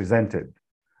debates are presented,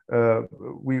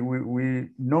 we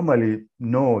normally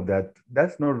know that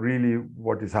that's not really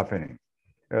what is happening.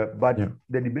 But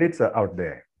the debates are out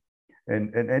there.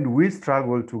 And we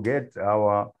struggle to get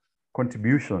our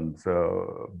contributions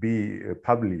be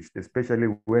published, especially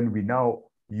when we now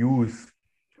use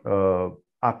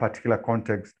a particular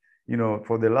context.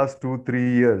 For the last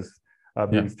 2-3 years,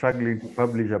 I've been struggling to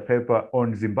publish a paper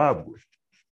on Zimbabwe.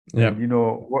 And,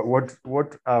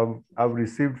 what I've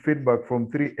received feedback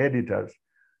from 3 editors.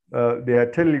 They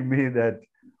are telling me that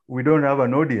we don't have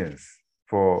an audience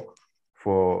for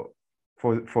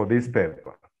this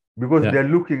paper, because they're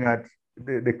looking at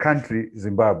the country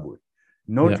Zimbabwe.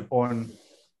 not on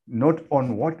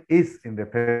what is in the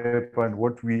paper and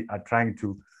what we are trying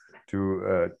to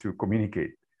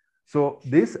communicate. So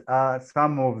these are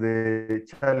some of the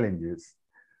challenges.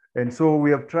 And so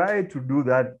we have tried to do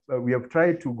that. We have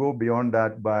tried to go beyond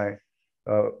that by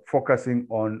focusing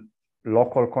on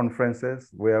local conferences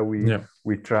where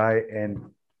we try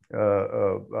and,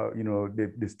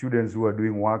 the students who are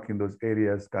doing work in those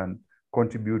areas can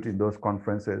contribute in those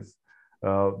conferences.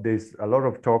 There's a lot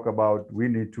of talk about we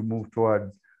need to move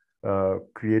towards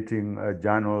creating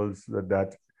journals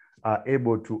that are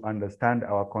able to understand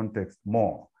our context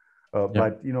more.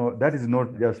 But, that is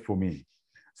not just for me.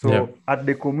 So at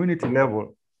the community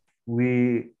level,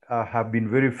 we have been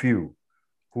very few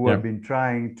who have been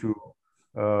trying to,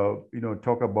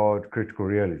 talk about critical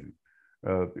realism.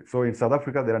 So in South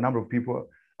Africa, there are a number of people.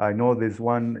 I know there's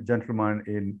one gentleman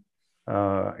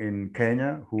in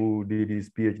Kenya who did his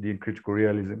PhD in critical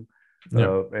realism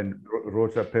and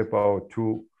wrote a paper or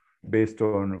two based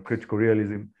on critical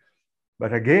realism.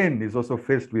 But again, he's also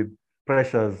faced with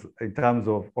pressures in terms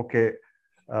of, okay,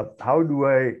 how do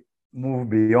I move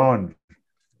beyond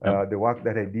the work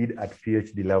that I did at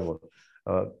PhD level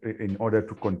in order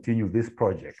to continue this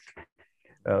project?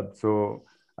 So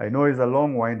I know it's a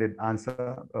long-winded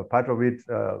answer. Part of it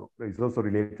is also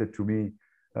related to me,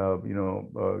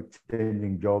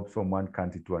 changing jobs from one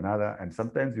country to another. And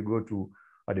sometimes you go to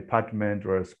a department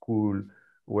or a school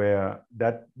where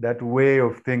that way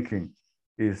of thinking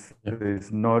is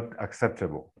not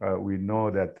acceptable. We know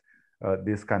that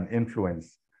this can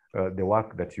influence the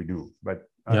work that you do. But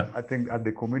I think at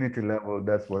the community level,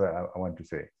 that's what I want to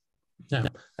say. Yeah,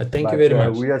 thank you very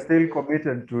much. We are still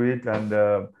committed to it.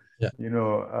 And,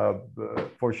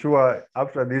 for sure,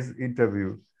 after this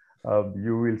interview,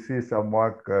 you will see some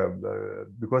work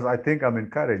because I think I'm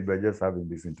encouraged by just having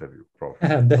this interview, Prof.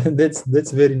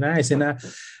 That's very nice, and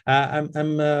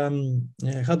I'm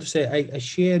how to say I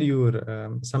share your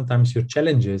sometimes your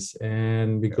challenges,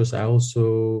 and because I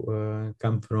also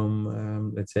come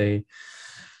from let's say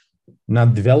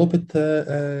not developed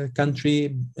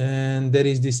country, and there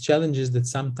is these challenges that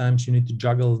sometimes you need to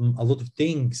juggle a lot of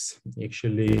things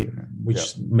actually,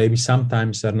 which maybe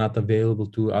sometimes are not available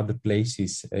to other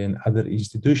places and other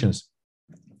institutions.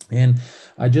 And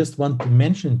I just want to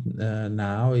mention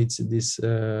now, it's this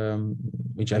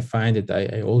which I find that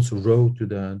I also wrote to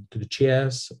the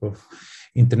chairs of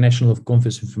International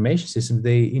Conference Information System.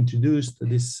 They introduced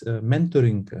this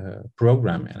mentoring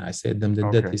program, and I said them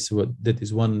that that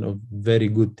is one of very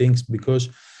good things, because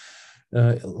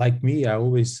like me, I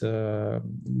always to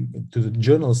the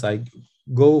journals I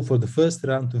go for the first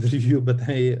round of review, but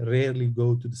I rarely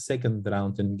go to the second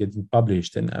round and getting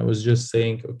published. And I was just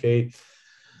saying, okay,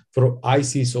 for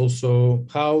ICES also,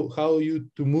 how you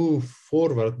to move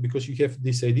forward, because you have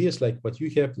these ideas like what you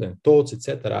have and thoughts,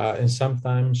 etc., and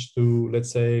sometimes to,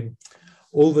 let's say,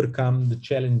 overcome the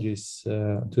challenges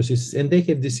to assist. And they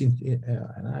have this,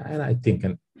 and I think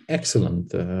an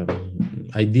excellent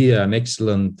idea, an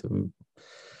excellent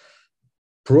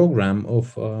program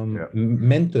of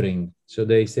mentoring. So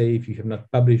they say if you have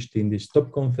not published in this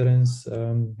top conference,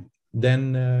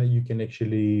 then you can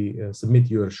actually submit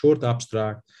your short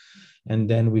abstract, and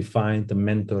then we find a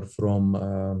mentor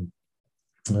from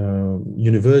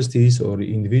universities or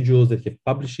individuals that have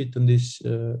published it on these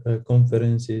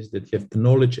conferences, that have the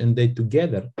knowledge, and they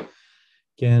together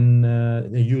can,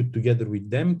 you together with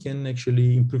them can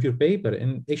actually improve your paper.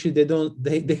 And actually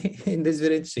and that's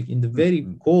very interesting. In the very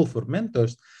call for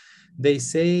mentors, they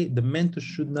say the mentor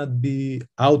should not be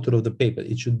author of the paper.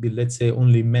 It should be, let's say,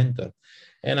 only mentor.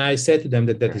 And I said to them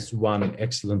that is one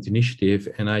excellent initiative.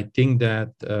 And I think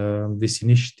that this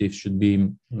initiative should be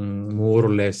more or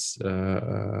less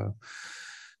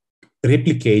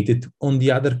replicated on the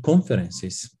other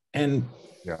conferences. And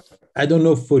I don't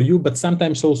know for you, but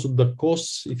sometimes also the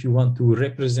costs, if you want to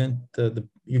represent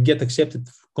you get accepted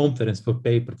conference for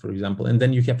paper, for example, and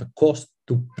then you have a cost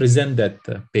to present that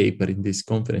paper in this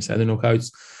conference. I don't know how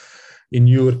it's in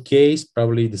your case,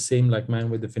 probably the same like mine,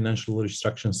 where the financial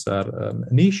restrictions are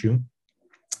an issue.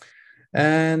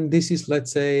 And this is,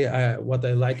 let's say, what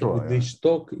I like with this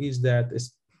talk is that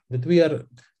we are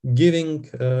giving,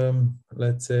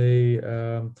 let's say,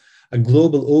 a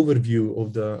global overview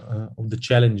of the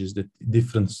challenges that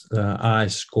different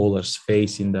ICE scholars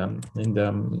face in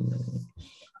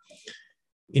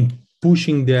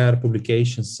pushing their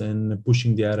publications and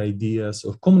pushing their ideas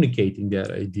or communicating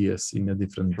their ideas in a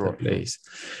different place.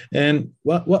 And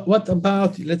what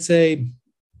about, let's say,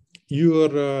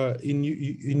 your in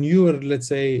your, let's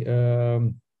say,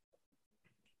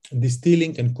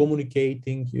 distilling and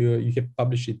communicating. You have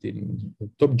published it in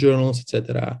top journals,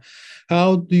 etc.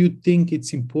 How do you think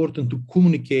it's important to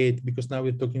communicate? Because now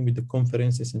we're talking with the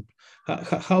conferences, and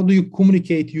how do you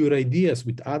communicate your ideas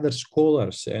with other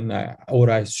scholars? And or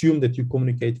I assume that you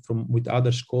communicate with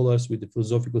other scholars with the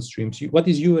philosophical streams. What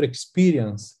is your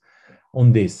experience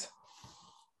on this?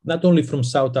 Not only from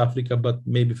South Africa, but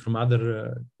maybe from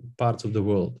other parts of the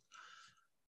world.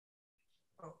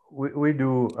 We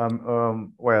do,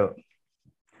 well,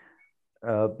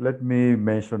 let me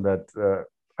mention that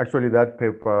actually that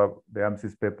paper, the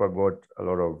AMSIS paper, got a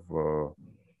lot of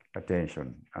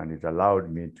attention, and it allowed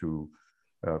me to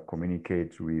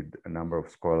communicate with a number of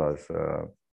scholars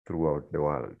throughout the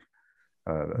world.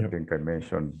 I think I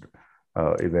mentioned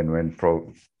even when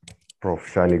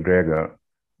Prof. Charlie Greger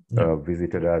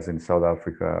visited us in South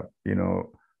Africa, you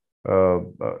know,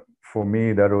 for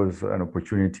me, that was an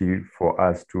opportunity for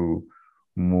us to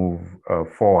move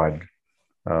forward.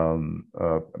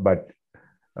 But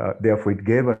therefore, it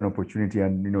gave an opportunity,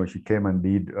 and you know, she came and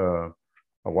did a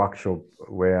workshop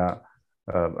where,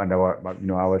 and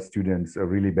our students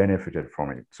really benefited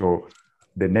from it. So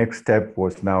the next step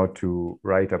was now to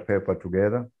write a paper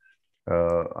together,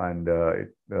 and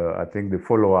I think the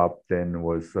follow-up then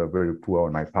was very poor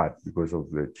on my part because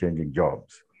of the changing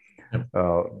jobs.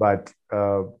 But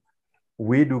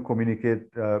we do communicate.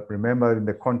 Remember, in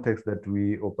the context that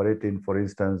we operate in, for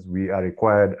instance, we are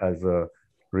required as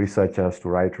researchers to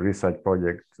write research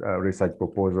projects, research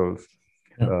proposals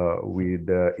with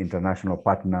international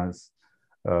partners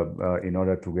in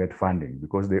order to get funding.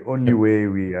 Because the only way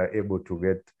we are able to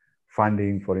get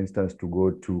funding, for instance, to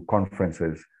go to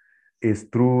conferences, is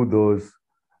through those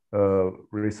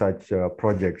research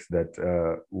projects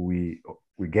that we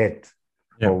get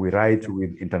or we write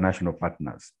with international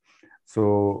partners.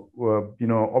 So, you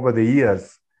know, over the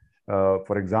years,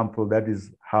 for example, that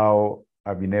is how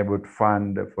I've been able to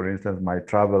fund, for instance, my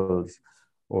travels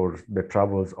or the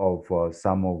travels of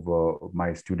some of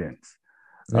my students.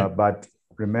 But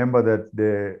remember that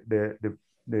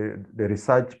the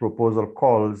research proposal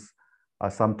calls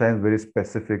are sometimes very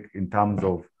specific in terms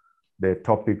of the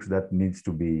topics that needs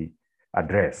to be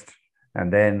addressed.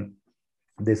 And then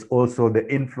there's also the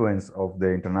influence of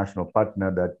the international partner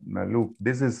that, look,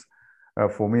 this is,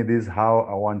 for me, this is how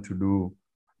I want to do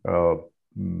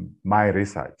my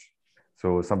research.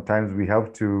 So sometimes we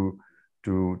have to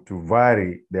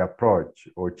vary the approach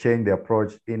or change the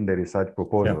approach in the research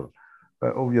proposal,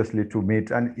 obviously to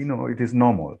meet, and you know, it is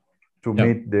normal to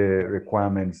meet the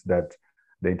requirements that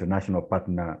the international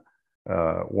partner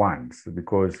wants,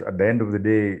 because at the end of the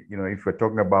day, you know, if we're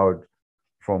talking about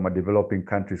from a developing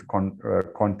country's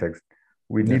context,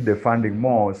 we need the funding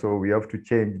more, so we have to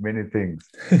change many things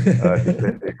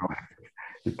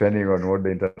depending on what the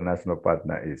international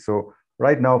partner is. So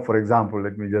right now, for example,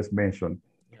 let me just mention,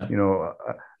 you know,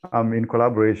 I'm in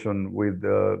collaboration with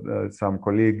some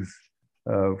colleagues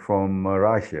from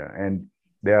Russia, and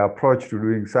their approach to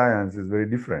doing science is very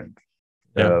different.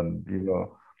 You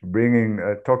know,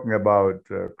 talking about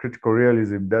critical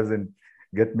realism doesn't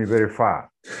get me very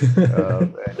far.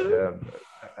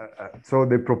 So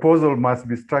the proposal must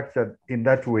be structured in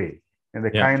that way, and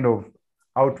the kind of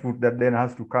output that then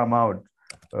has to come out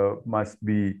must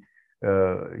be,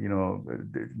 you know,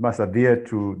 must adhere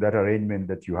to that arrangement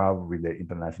that you have with the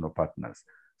international partners.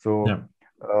 So,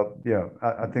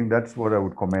 I think that's what I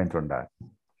would comment on that.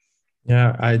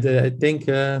 Yeah, I think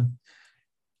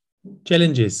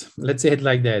challenges, let's say it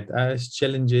like that,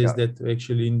 challenges that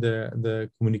actually in the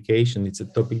communication, it's a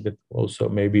topic that also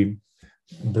maybe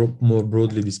more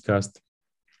broadly discussed.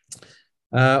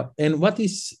 And what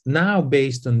is now,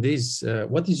 based on this,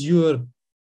 what is your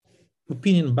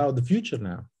opinion about the future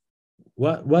now?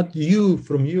 What you,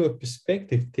 from your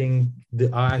perspective, think the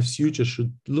IIF's future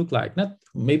should look like? Not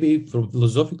maybe from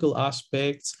philosophical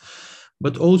aspects,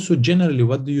 but also generally,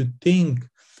 what do you think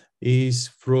is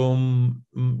from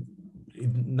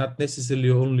not necessarily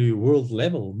only world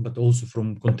level, but also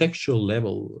from contextual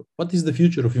level? What is the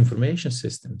future of information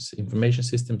systems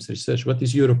research? What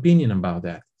is your opinion about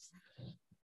that?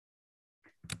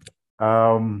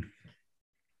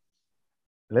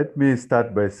 Let me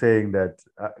start by saying that,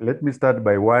 let me start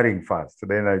by worrying first,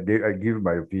 then I give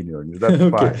my opinion. Is that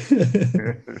fine?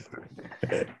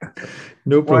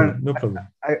 No problem, no problem.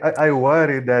 I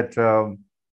worry that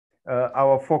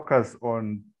our focus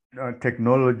on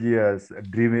technology has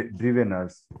driven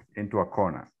us into a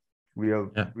corner. We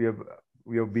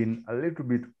have been a little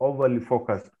bit overly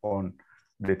focused on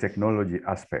the technology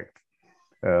aspect,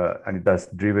 and it has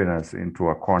driven us into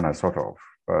a corner, sort of.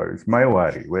 It's my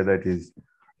worry. Whether it is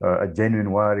a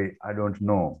genuine worry, I don't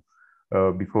know,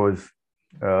 because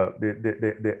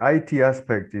the IT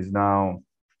aspect is now,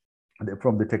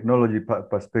 from the technology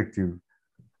perspective,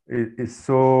 is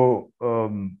so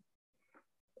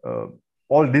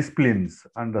all disciplines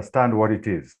understand what it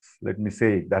is. Let me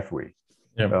say it that way.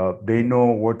 Yep. They know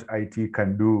what IT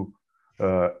can do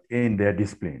in their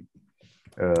discipline.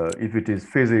 If it is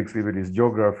physics, if it is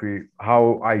geography,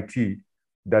 how IT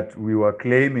that we were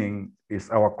claiming is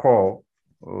our core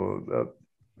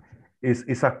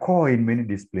is a core in many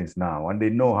disciplines now, and they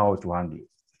know how to handle it.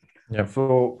 Yep.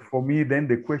 So for me, then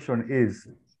the question is,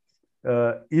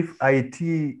 if IT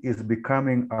is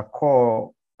becoming a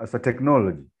core as a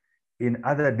technology in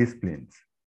other disciplines,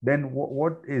 then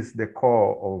what is the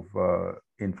core of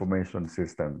information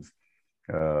systems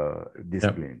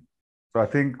discipline? Yep. So I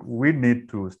think we need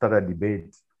to start a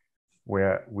debate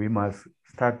where we must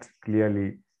start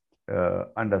clearly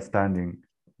understanding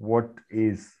what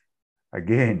is,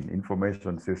 again,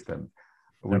 information systems,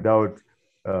 without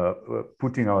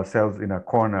putting ourselves in a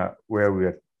corner where we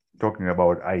are talking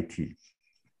about IT.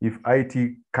 If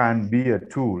IT can be a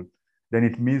tool, then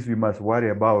it means we must worry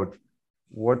about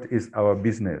what is our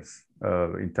business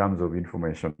in terms of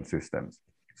information systems.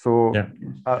 So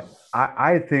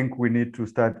I think we need to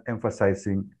start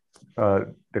emphasizing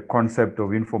the concept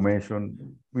of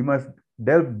information. We must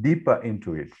delve deeper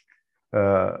into it.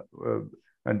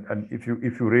 And if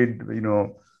you read,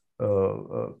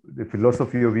 the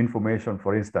philosophy of information,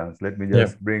 for instance, let me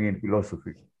just bring in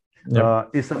philosophy.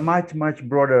 It's a much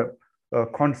broader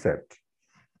concept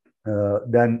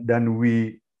than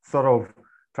we sort of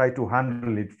try to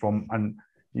handle it from, and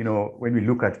when we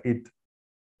look at it,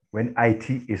 when IT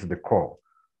is the core.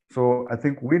 So I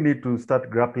think we need to start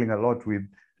grappling a lot with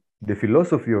the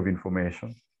philosophy of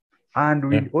information, and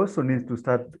we also need to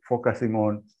start focusing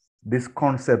on this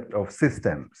concept of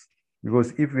systems,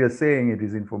 because if we are saying it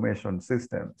is information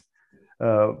systems,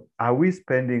 are we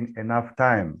spending enough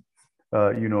time,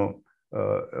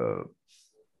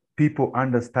 people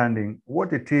understanding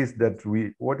what it is that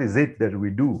we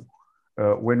do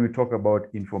when we talk about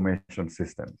information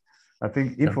systems? I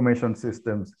think information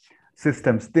systems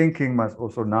thinking must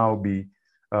also now be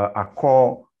a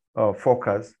core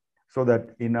focus, so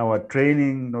that in our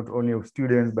training, not only of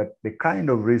students, but the kind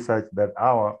of research that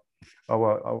our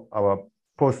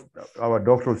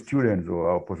doctoral students or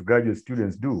our postgraduate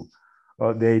students do,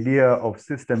 the idea of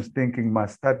systems thinking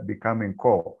must start becoming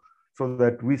core, so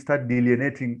that we start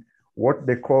delineating what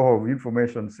the core of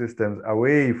information systems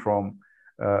away from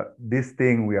this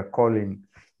thing we are calling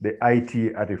the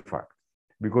IT artifact,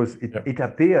 because it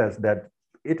appears that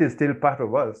it is still part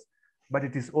of us, but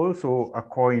it is also a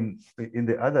core in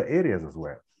the other areas as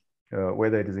well,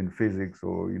 whether it is in physics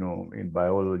or in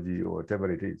biology or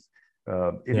whatever it is.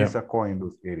 It is a core in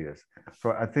those areas.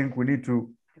 So I think we need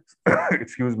to,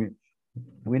 excuse me,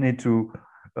 we need to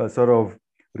sort of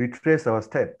retrace our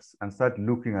steps and start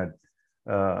looking at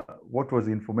what was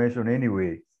information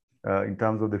anyway, in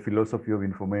terms of the philosophy of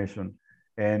information,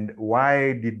 and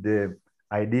why did the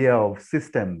idea of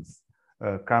systems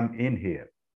come in here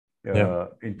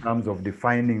in terms of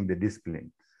defining the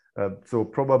discipline. So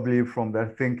probably from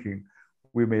that thinking,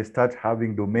 we may start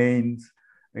having domains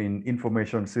in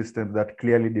information systems that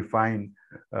clearly define,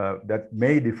 that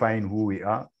may define who we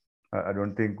are. I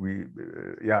don't think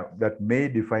that may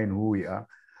define who we are,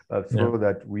 so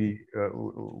that we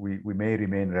may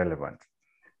remain relevant.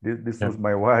 This was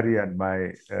my worry and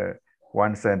my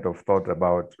 1 cent of thought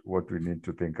about what we need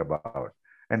to think about.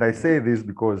 And I say this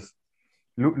because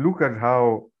look at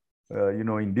how,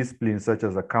 in disciplines such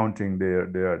as accounting,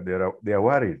 they are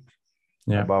worried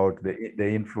about the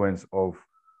influence of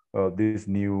these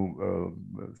new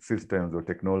systems or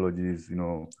technologies,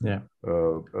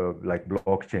 like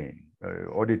blockchain.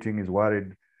 Auditing is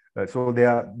worried. So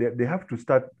they have to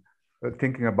start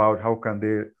thinking about how can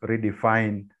they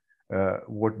redefine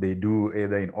what they do,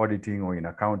 either in auditing or in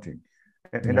accounting.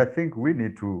 And I think we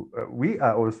need to, we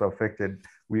are also affected.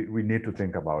 We need to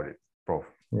think about it, Prof.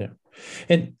 Yeah.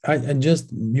 And I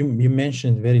just, you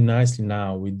mentioned very nicely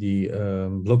now with the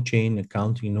blockchain,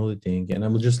 accounting, and auditing. And I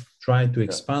will just try to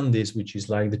expand this, which is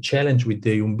like the challenge with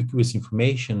the ubiquitous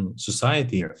information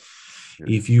society. Yes.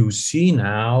 If you see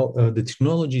now, the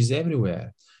technology is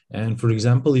everywhere. And for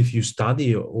example, if you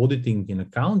study auditing and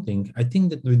accounting, I think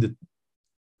that with the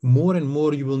more and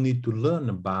more you will need to learn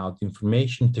about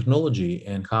information technology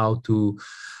and how to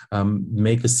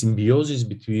make a symbiosis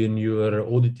between your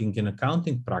auditing and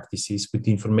accounting practices with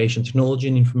information technology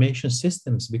and information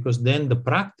systems, because then the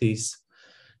practice,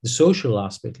 the social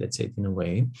aspect, let's say it in a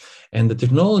way, and the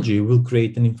technology will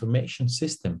create an information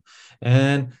system.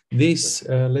 And this,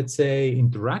 let's say,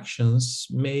 interactions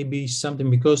may be something,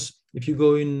 because if you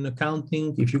go in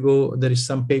accounting, if you go, there is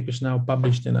some papers now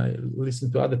published, and I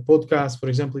listen to other podcasts. For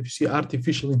example, if you see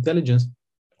artificial intelligence,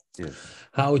 yes,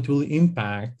 how it will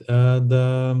impact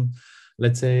the,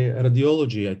 let's say,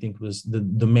 radiology, I think was the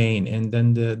domain. And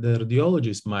then the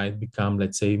radiologists might become,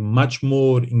 let's say, much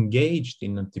more engaged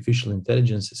in artificial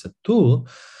intelligence as a tool.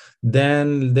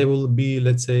 Then they will be,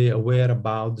 let's say, aware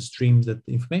about the streams that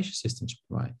the information systems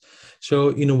provide. So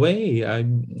in a way,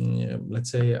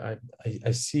 let's say,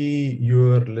 I see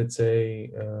your, let's say,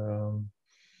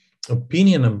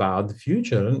 opinion about the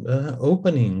future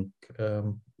opening,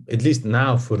 at least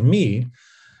now for me,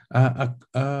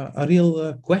 a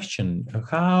real question.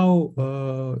 How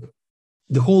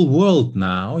the whole world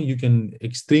now, you can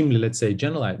extremely, let's say,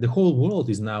 generalize, the whole world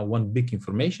is now one big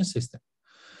information system.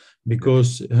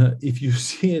 Because if you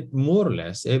see it more or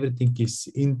less, everything is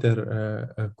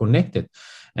interconnected.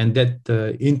 And that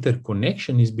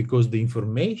interconnection is because the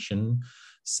information,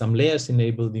 some layers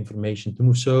enable the information to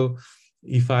move. So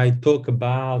if I talk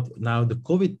about now the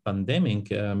COVID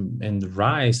pandemic and the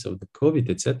rise of the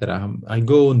COVID, etc., I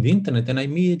go on the internet and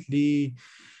immediately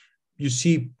you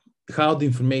see how the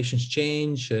informations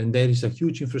change, and there is a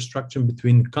huge infrastructure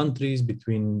between countries,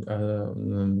 between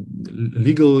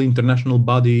legal international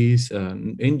bodies,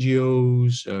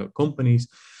 NGOs, companies.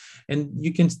 And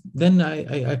you can, then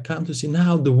I come to see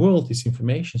now the world is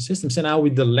information systems. And now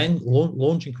with the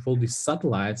launching of all these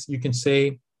satellites, you can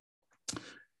say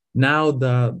now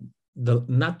the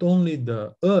not only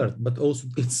the Earth, but also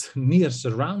its near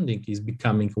surrounding is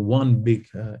becoming one big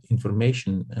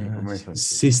information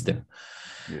system.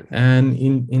 Yes. And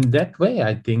in that way,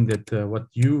 I think that what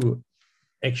you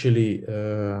actually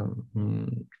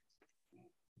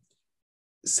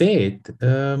said,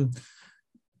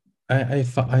 I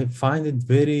find it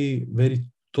very, very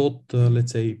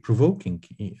let's say, provoking.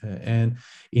 And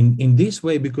in this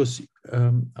way, because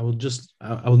I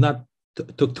will not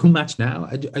talk too much now.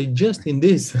 I just in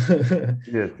this,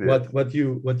 yes. what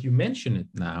you mentioned it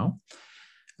now.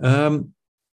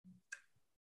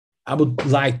 I would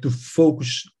like to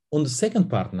focus on the second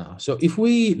part now. So if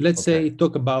we, let's say,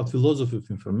 talk about philosophy of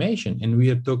information, and we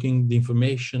are talking the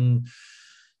information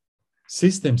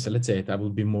systems, let's say that will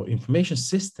be more information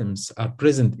systems are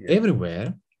present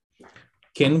everywhere.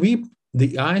 Can we,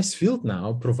 the ICE field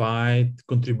now, provide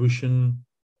contribution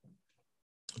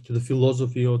to the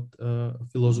philosophy of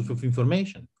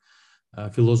information,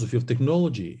 philosophy of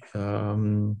technology,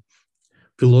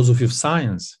 philosophy of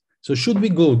science? So should we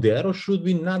go there, or should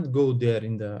we not go there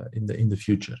in the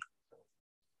future?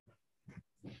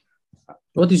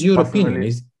 What is your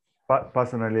opinion?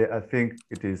 Personally, I think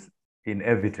it is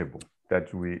inevitable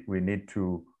that we need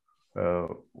to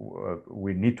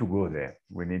go there.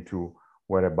 We need to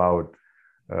worry about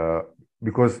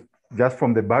because just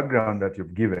from the background that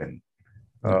you've given,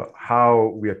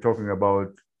 how we are talking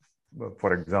about,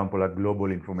 for example, a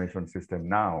global information system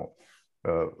now,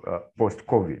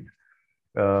 post-COVID.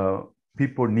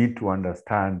 People need to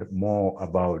understand more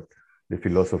about the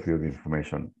philosophy of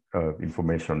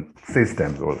information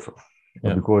systems also,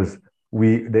 because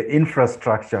the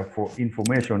infrastructure for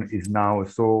information is now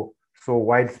so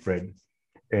widespread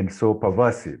and so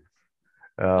pervasive.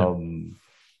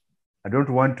 I don't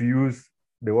want to use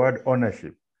the word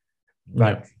ownership,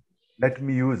 but let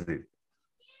me use it.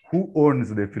 Who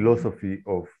owns the philosophy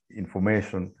of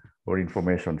information or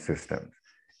information systems?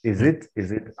 Is it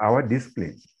our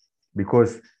discipline?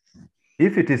 Because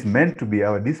if it is meant to be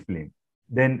our discipline,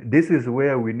 then this is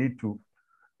where we need to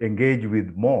engage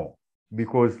with more,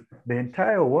 because the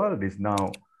entire world is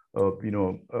now, a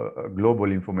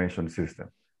global information system.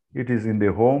 It is in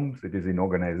the homes, it is in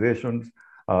organizations,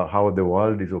 how the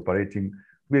world is operating.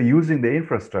 We're using the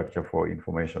infrastructure for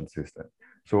information systems.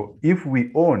 So if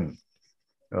we own,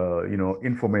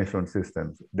 information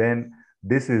systems, then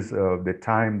this is the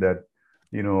time that,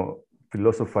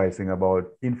 philosophizing about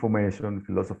information,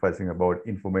 philosophizing about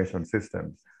information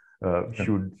systems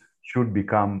should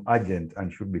become urgent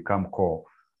and should become core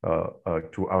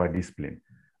to our discipline.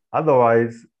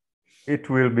 Otherwise, it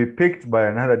will be picked by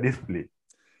another discipline.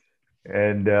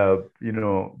 And,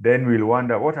 then we'll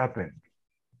wonder what happened.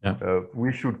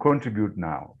 We should contribute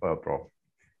now, Prof.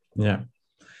 Yeah.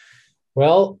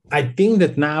 Well, I think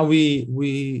that now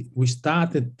we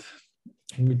started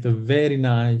with a very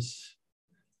nice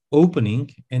opening,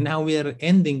 and now we are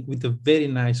ending with a very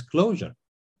nice closure.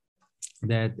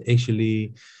 That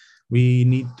actually we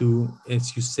need to,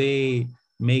 as you say,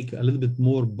 make a little bit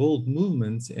more bold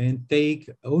movements and take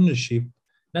ownership,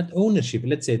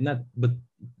 let's say not, but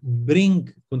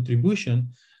bring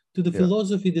contribution to the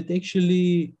philosophy that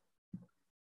actually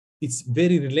it's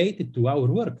very related to our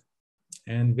work.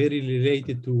 and very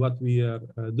related to what we are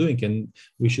doing, and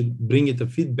we should bring it a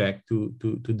feedback to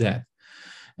that.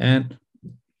 And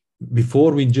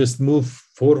before we just move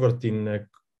forward in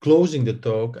closing the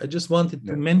talk, I just wanted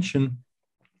to mention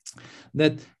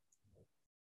that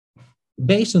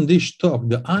based on this talk,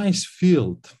 the ICE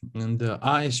field and the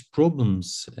ICE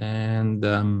problems and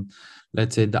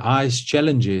let's say the ICE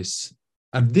challenges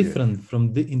are different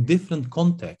from in different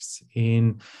contexts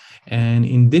and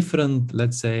in different,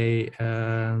 let's say,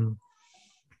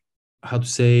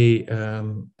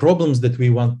 problems that we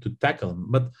want to tackle.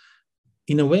 But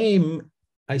in a way,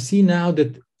 I see now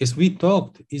that as we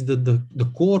talked, is that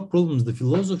the core problems, the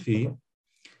philosophy,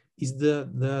 is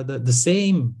the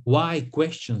same why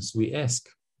questions we ask.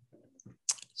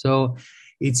 So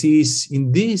it is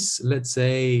in this, let's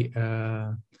say,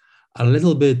 a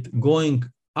little bit going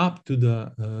up to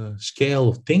the scale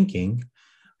of thinking,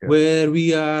 where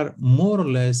we are more or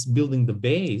less building the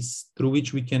base through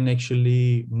which we can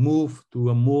actually move to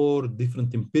a more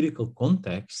different empirical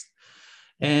context.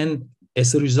 And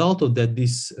as a result of that,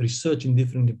 this research in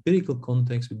different empirical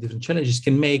contexts with different challenges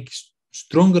can make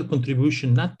stronger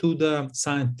contribution, not to the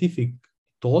scientific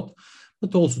thought,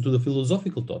 but also to the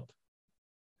philosophical thought.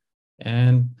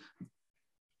 And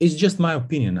it's just my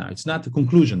opinion now. It's not a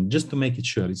conclusion, just to make it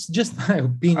sure. It's just my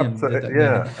opinion.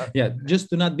 Just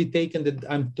to not be taken that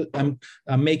I'm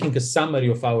making a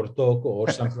summary of our talk or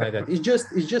something like that.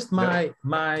 It's just my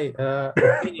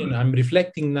opinion. I'm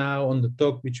reflecting now on the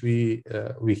talk which we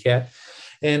had,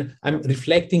 and I'm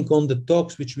reflecting on the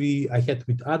talks which I had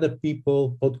with other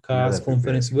people, podcasts,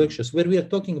 conference, workshops, where we are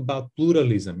talking about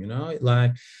pluralism.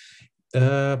 Like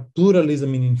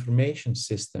pluralism in information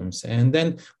systems. And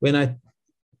then when I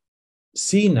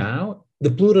see now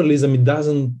the pluralism, it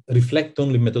doesn't reflect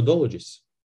only methodologies,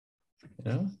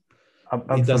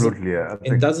 Absolutely.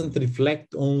 It doesn't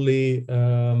reflect only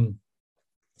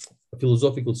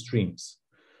philosophical streams.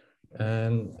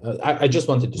 And I just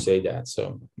wanted to say that.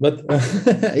 So, but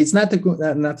it's not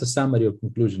a summary or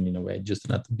conclusion in a way, just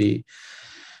not to be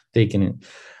taken in.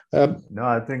 No,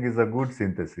 I think it's a good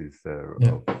synthesis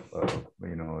of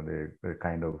the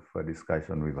kind of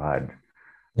discussion we've had.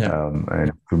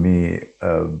 And to me,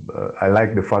 I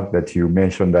like the fact that you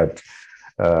mentioned that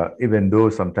even though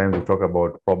sometimes we talk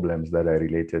about problems that are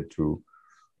related to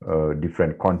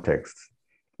different contexts,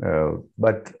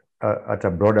 but at a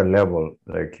broader level,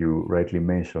 like you rightly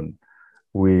mentioned,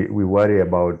 we worry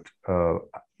about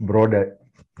broader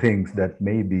things that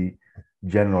may be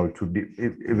general to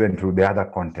even to the other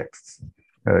contexts.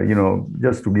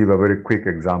 Just to give a very quick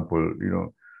example,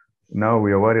 now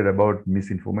we are worried about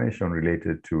misinformation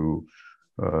related to,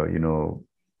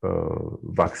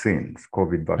 vaccines,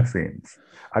 COVID vaccines.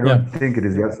 I don't think it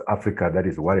is just Africa that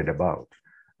is worried about.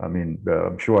 I mean,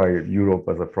 I'm sure Europe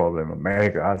has a problem,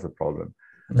 America has a problem.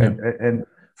 And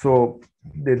so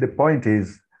the point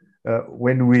is,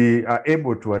 when we are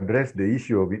able to address the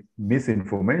issue of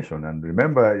misinformation, and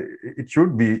remember, it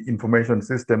should be information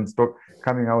systems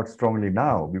coming out strongly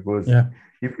now, because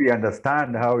if we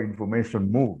understand how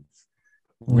information moves,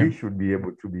 we should be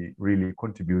able to be really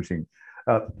contributing.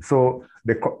 So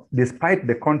despite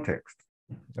the context,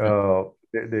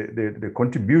 the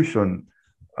contribution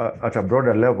at a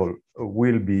broader level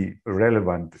will be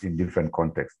relevant in different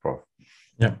contexts, Prof.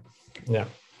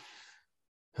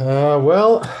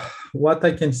 Well, what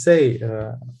I can say,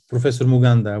 Professor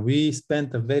Muganda, we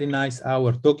spent a very nice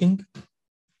hour talking,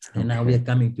 and now we are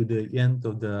coming to the end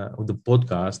of the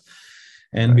podcast.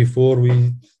 And before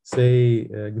we say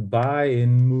goodbye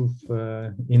and move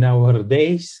in our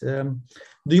days,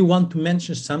 do you want to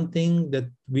mention something that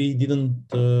we didn't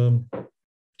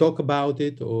talk about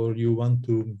it, or you want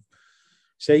to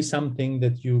say something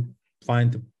that you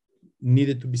find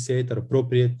needed to be said or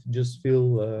appropriate? Just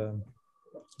feel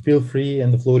free,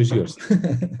 and the floor is yours.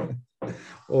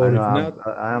 Or if not,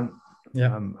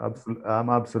 I'm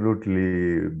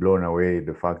absolutely blown away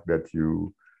the fact that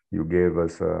you gave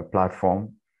us a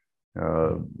platform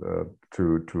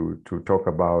to talk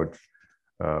about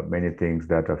many things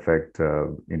that affect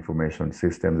information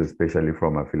systems, especially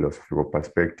from a philosophical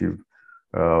perspective.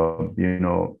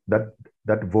 That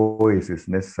voice is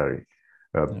necessary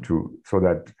so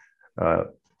that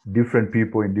different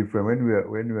people in different,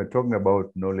 when we are talking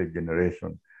about knowledge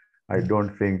generation, I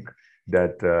don't think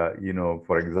that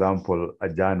for example, a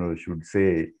journal should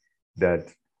say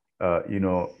that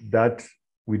that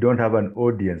we don't have an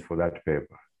audience for that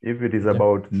paper. If it is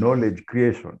about knowledge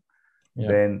creation,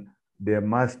 then there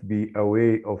must be a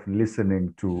way of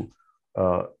listening to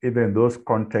even those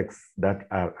contexts that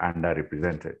are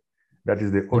underrepresented. That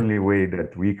is the only way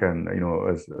that we can,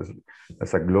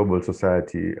 as a global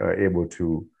society, are able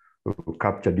to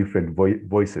capture different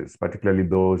voices, particularly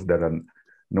those that are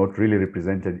not really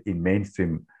represented in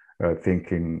mainstream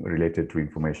thinking related to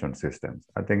information systems.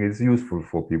 I think it's useful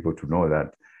for people to know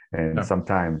that, and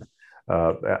sometimes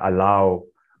allow,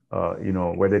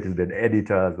 whether it is the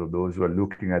editors or those who are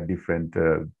looking at different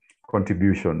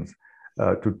contributions,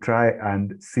 to try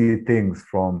and see things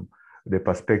from the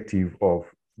perspective of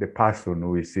the person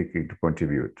who is seeking to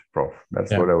contribute, Prof.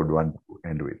 That's what I would want to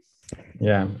end with.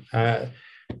 Yeah.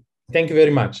 Thank you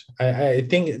very much. I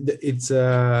think it's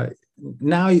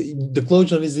now the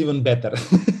closure is even better.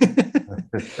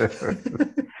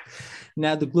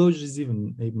 Now the closure is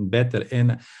even better,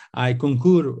 and I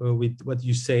concur with what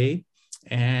you say,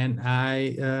 and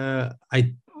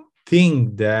I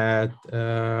think that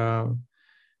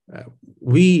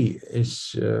we,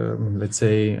 as let's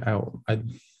say,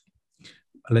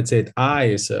 I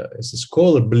as a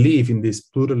scholar believe in this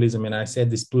pluralism, and I said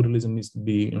this pluralism needs to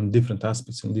be on different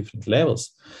aspects and different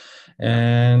levels,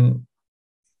 and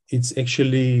it's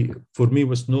actually for me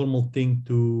was normal thing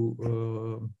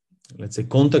to let's say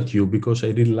contact you because I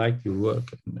really like your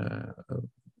work,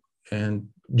 and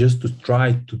just to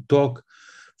try to talk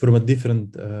from a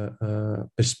different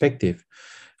perspective.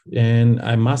 And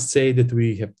I must say that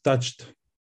we have touched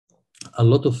a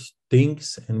lot of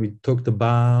things, and we talked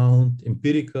about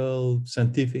empirical,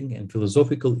 scientific, and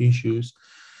philosophical issues.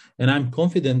 And I'm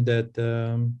confident that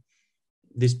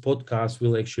this podcast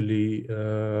will actually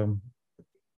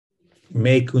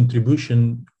make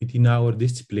contribution within our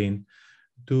discipline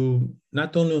to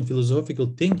not only on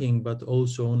philosophical thinking, but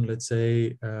also on, let's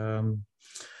say,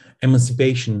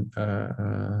 emancipation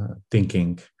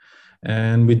thinking.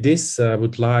 And with this, I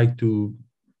would like to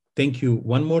thank you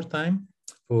one more time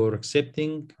for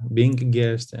accepting being a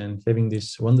guest and having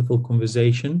this wonderful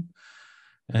conversation.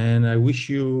 And I wish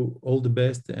you all the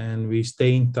best, and we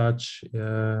stay in touch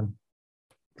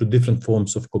through different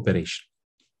forms of cooperation.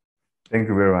 Thank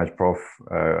you very much, Prof.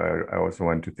 I also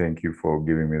want to thank you for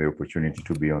giving me the opportunity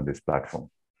to be on this platform.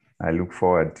 I look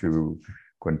forward to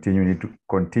continuing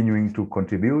to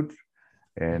contribute,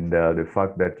 and the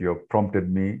fact that you have prompted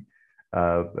me,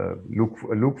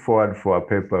 look forward for a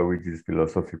paper which is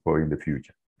philosophical in the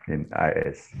future in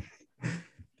IS.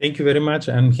 Thank you very much.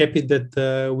 I'm happy that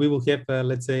we will have,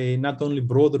 let's say, not only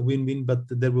broader win-win, but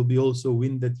there will be also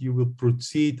win that you will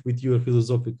proceed with your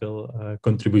philosophical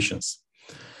contributions.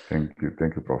 Thank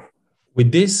you, Prof.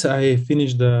 With this, I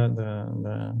finish the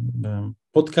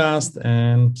podcast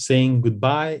and saying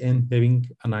goodbye and having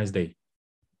a nice day.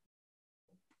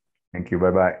 Thank you.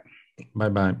 Bye-bye.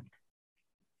 Bye-bye.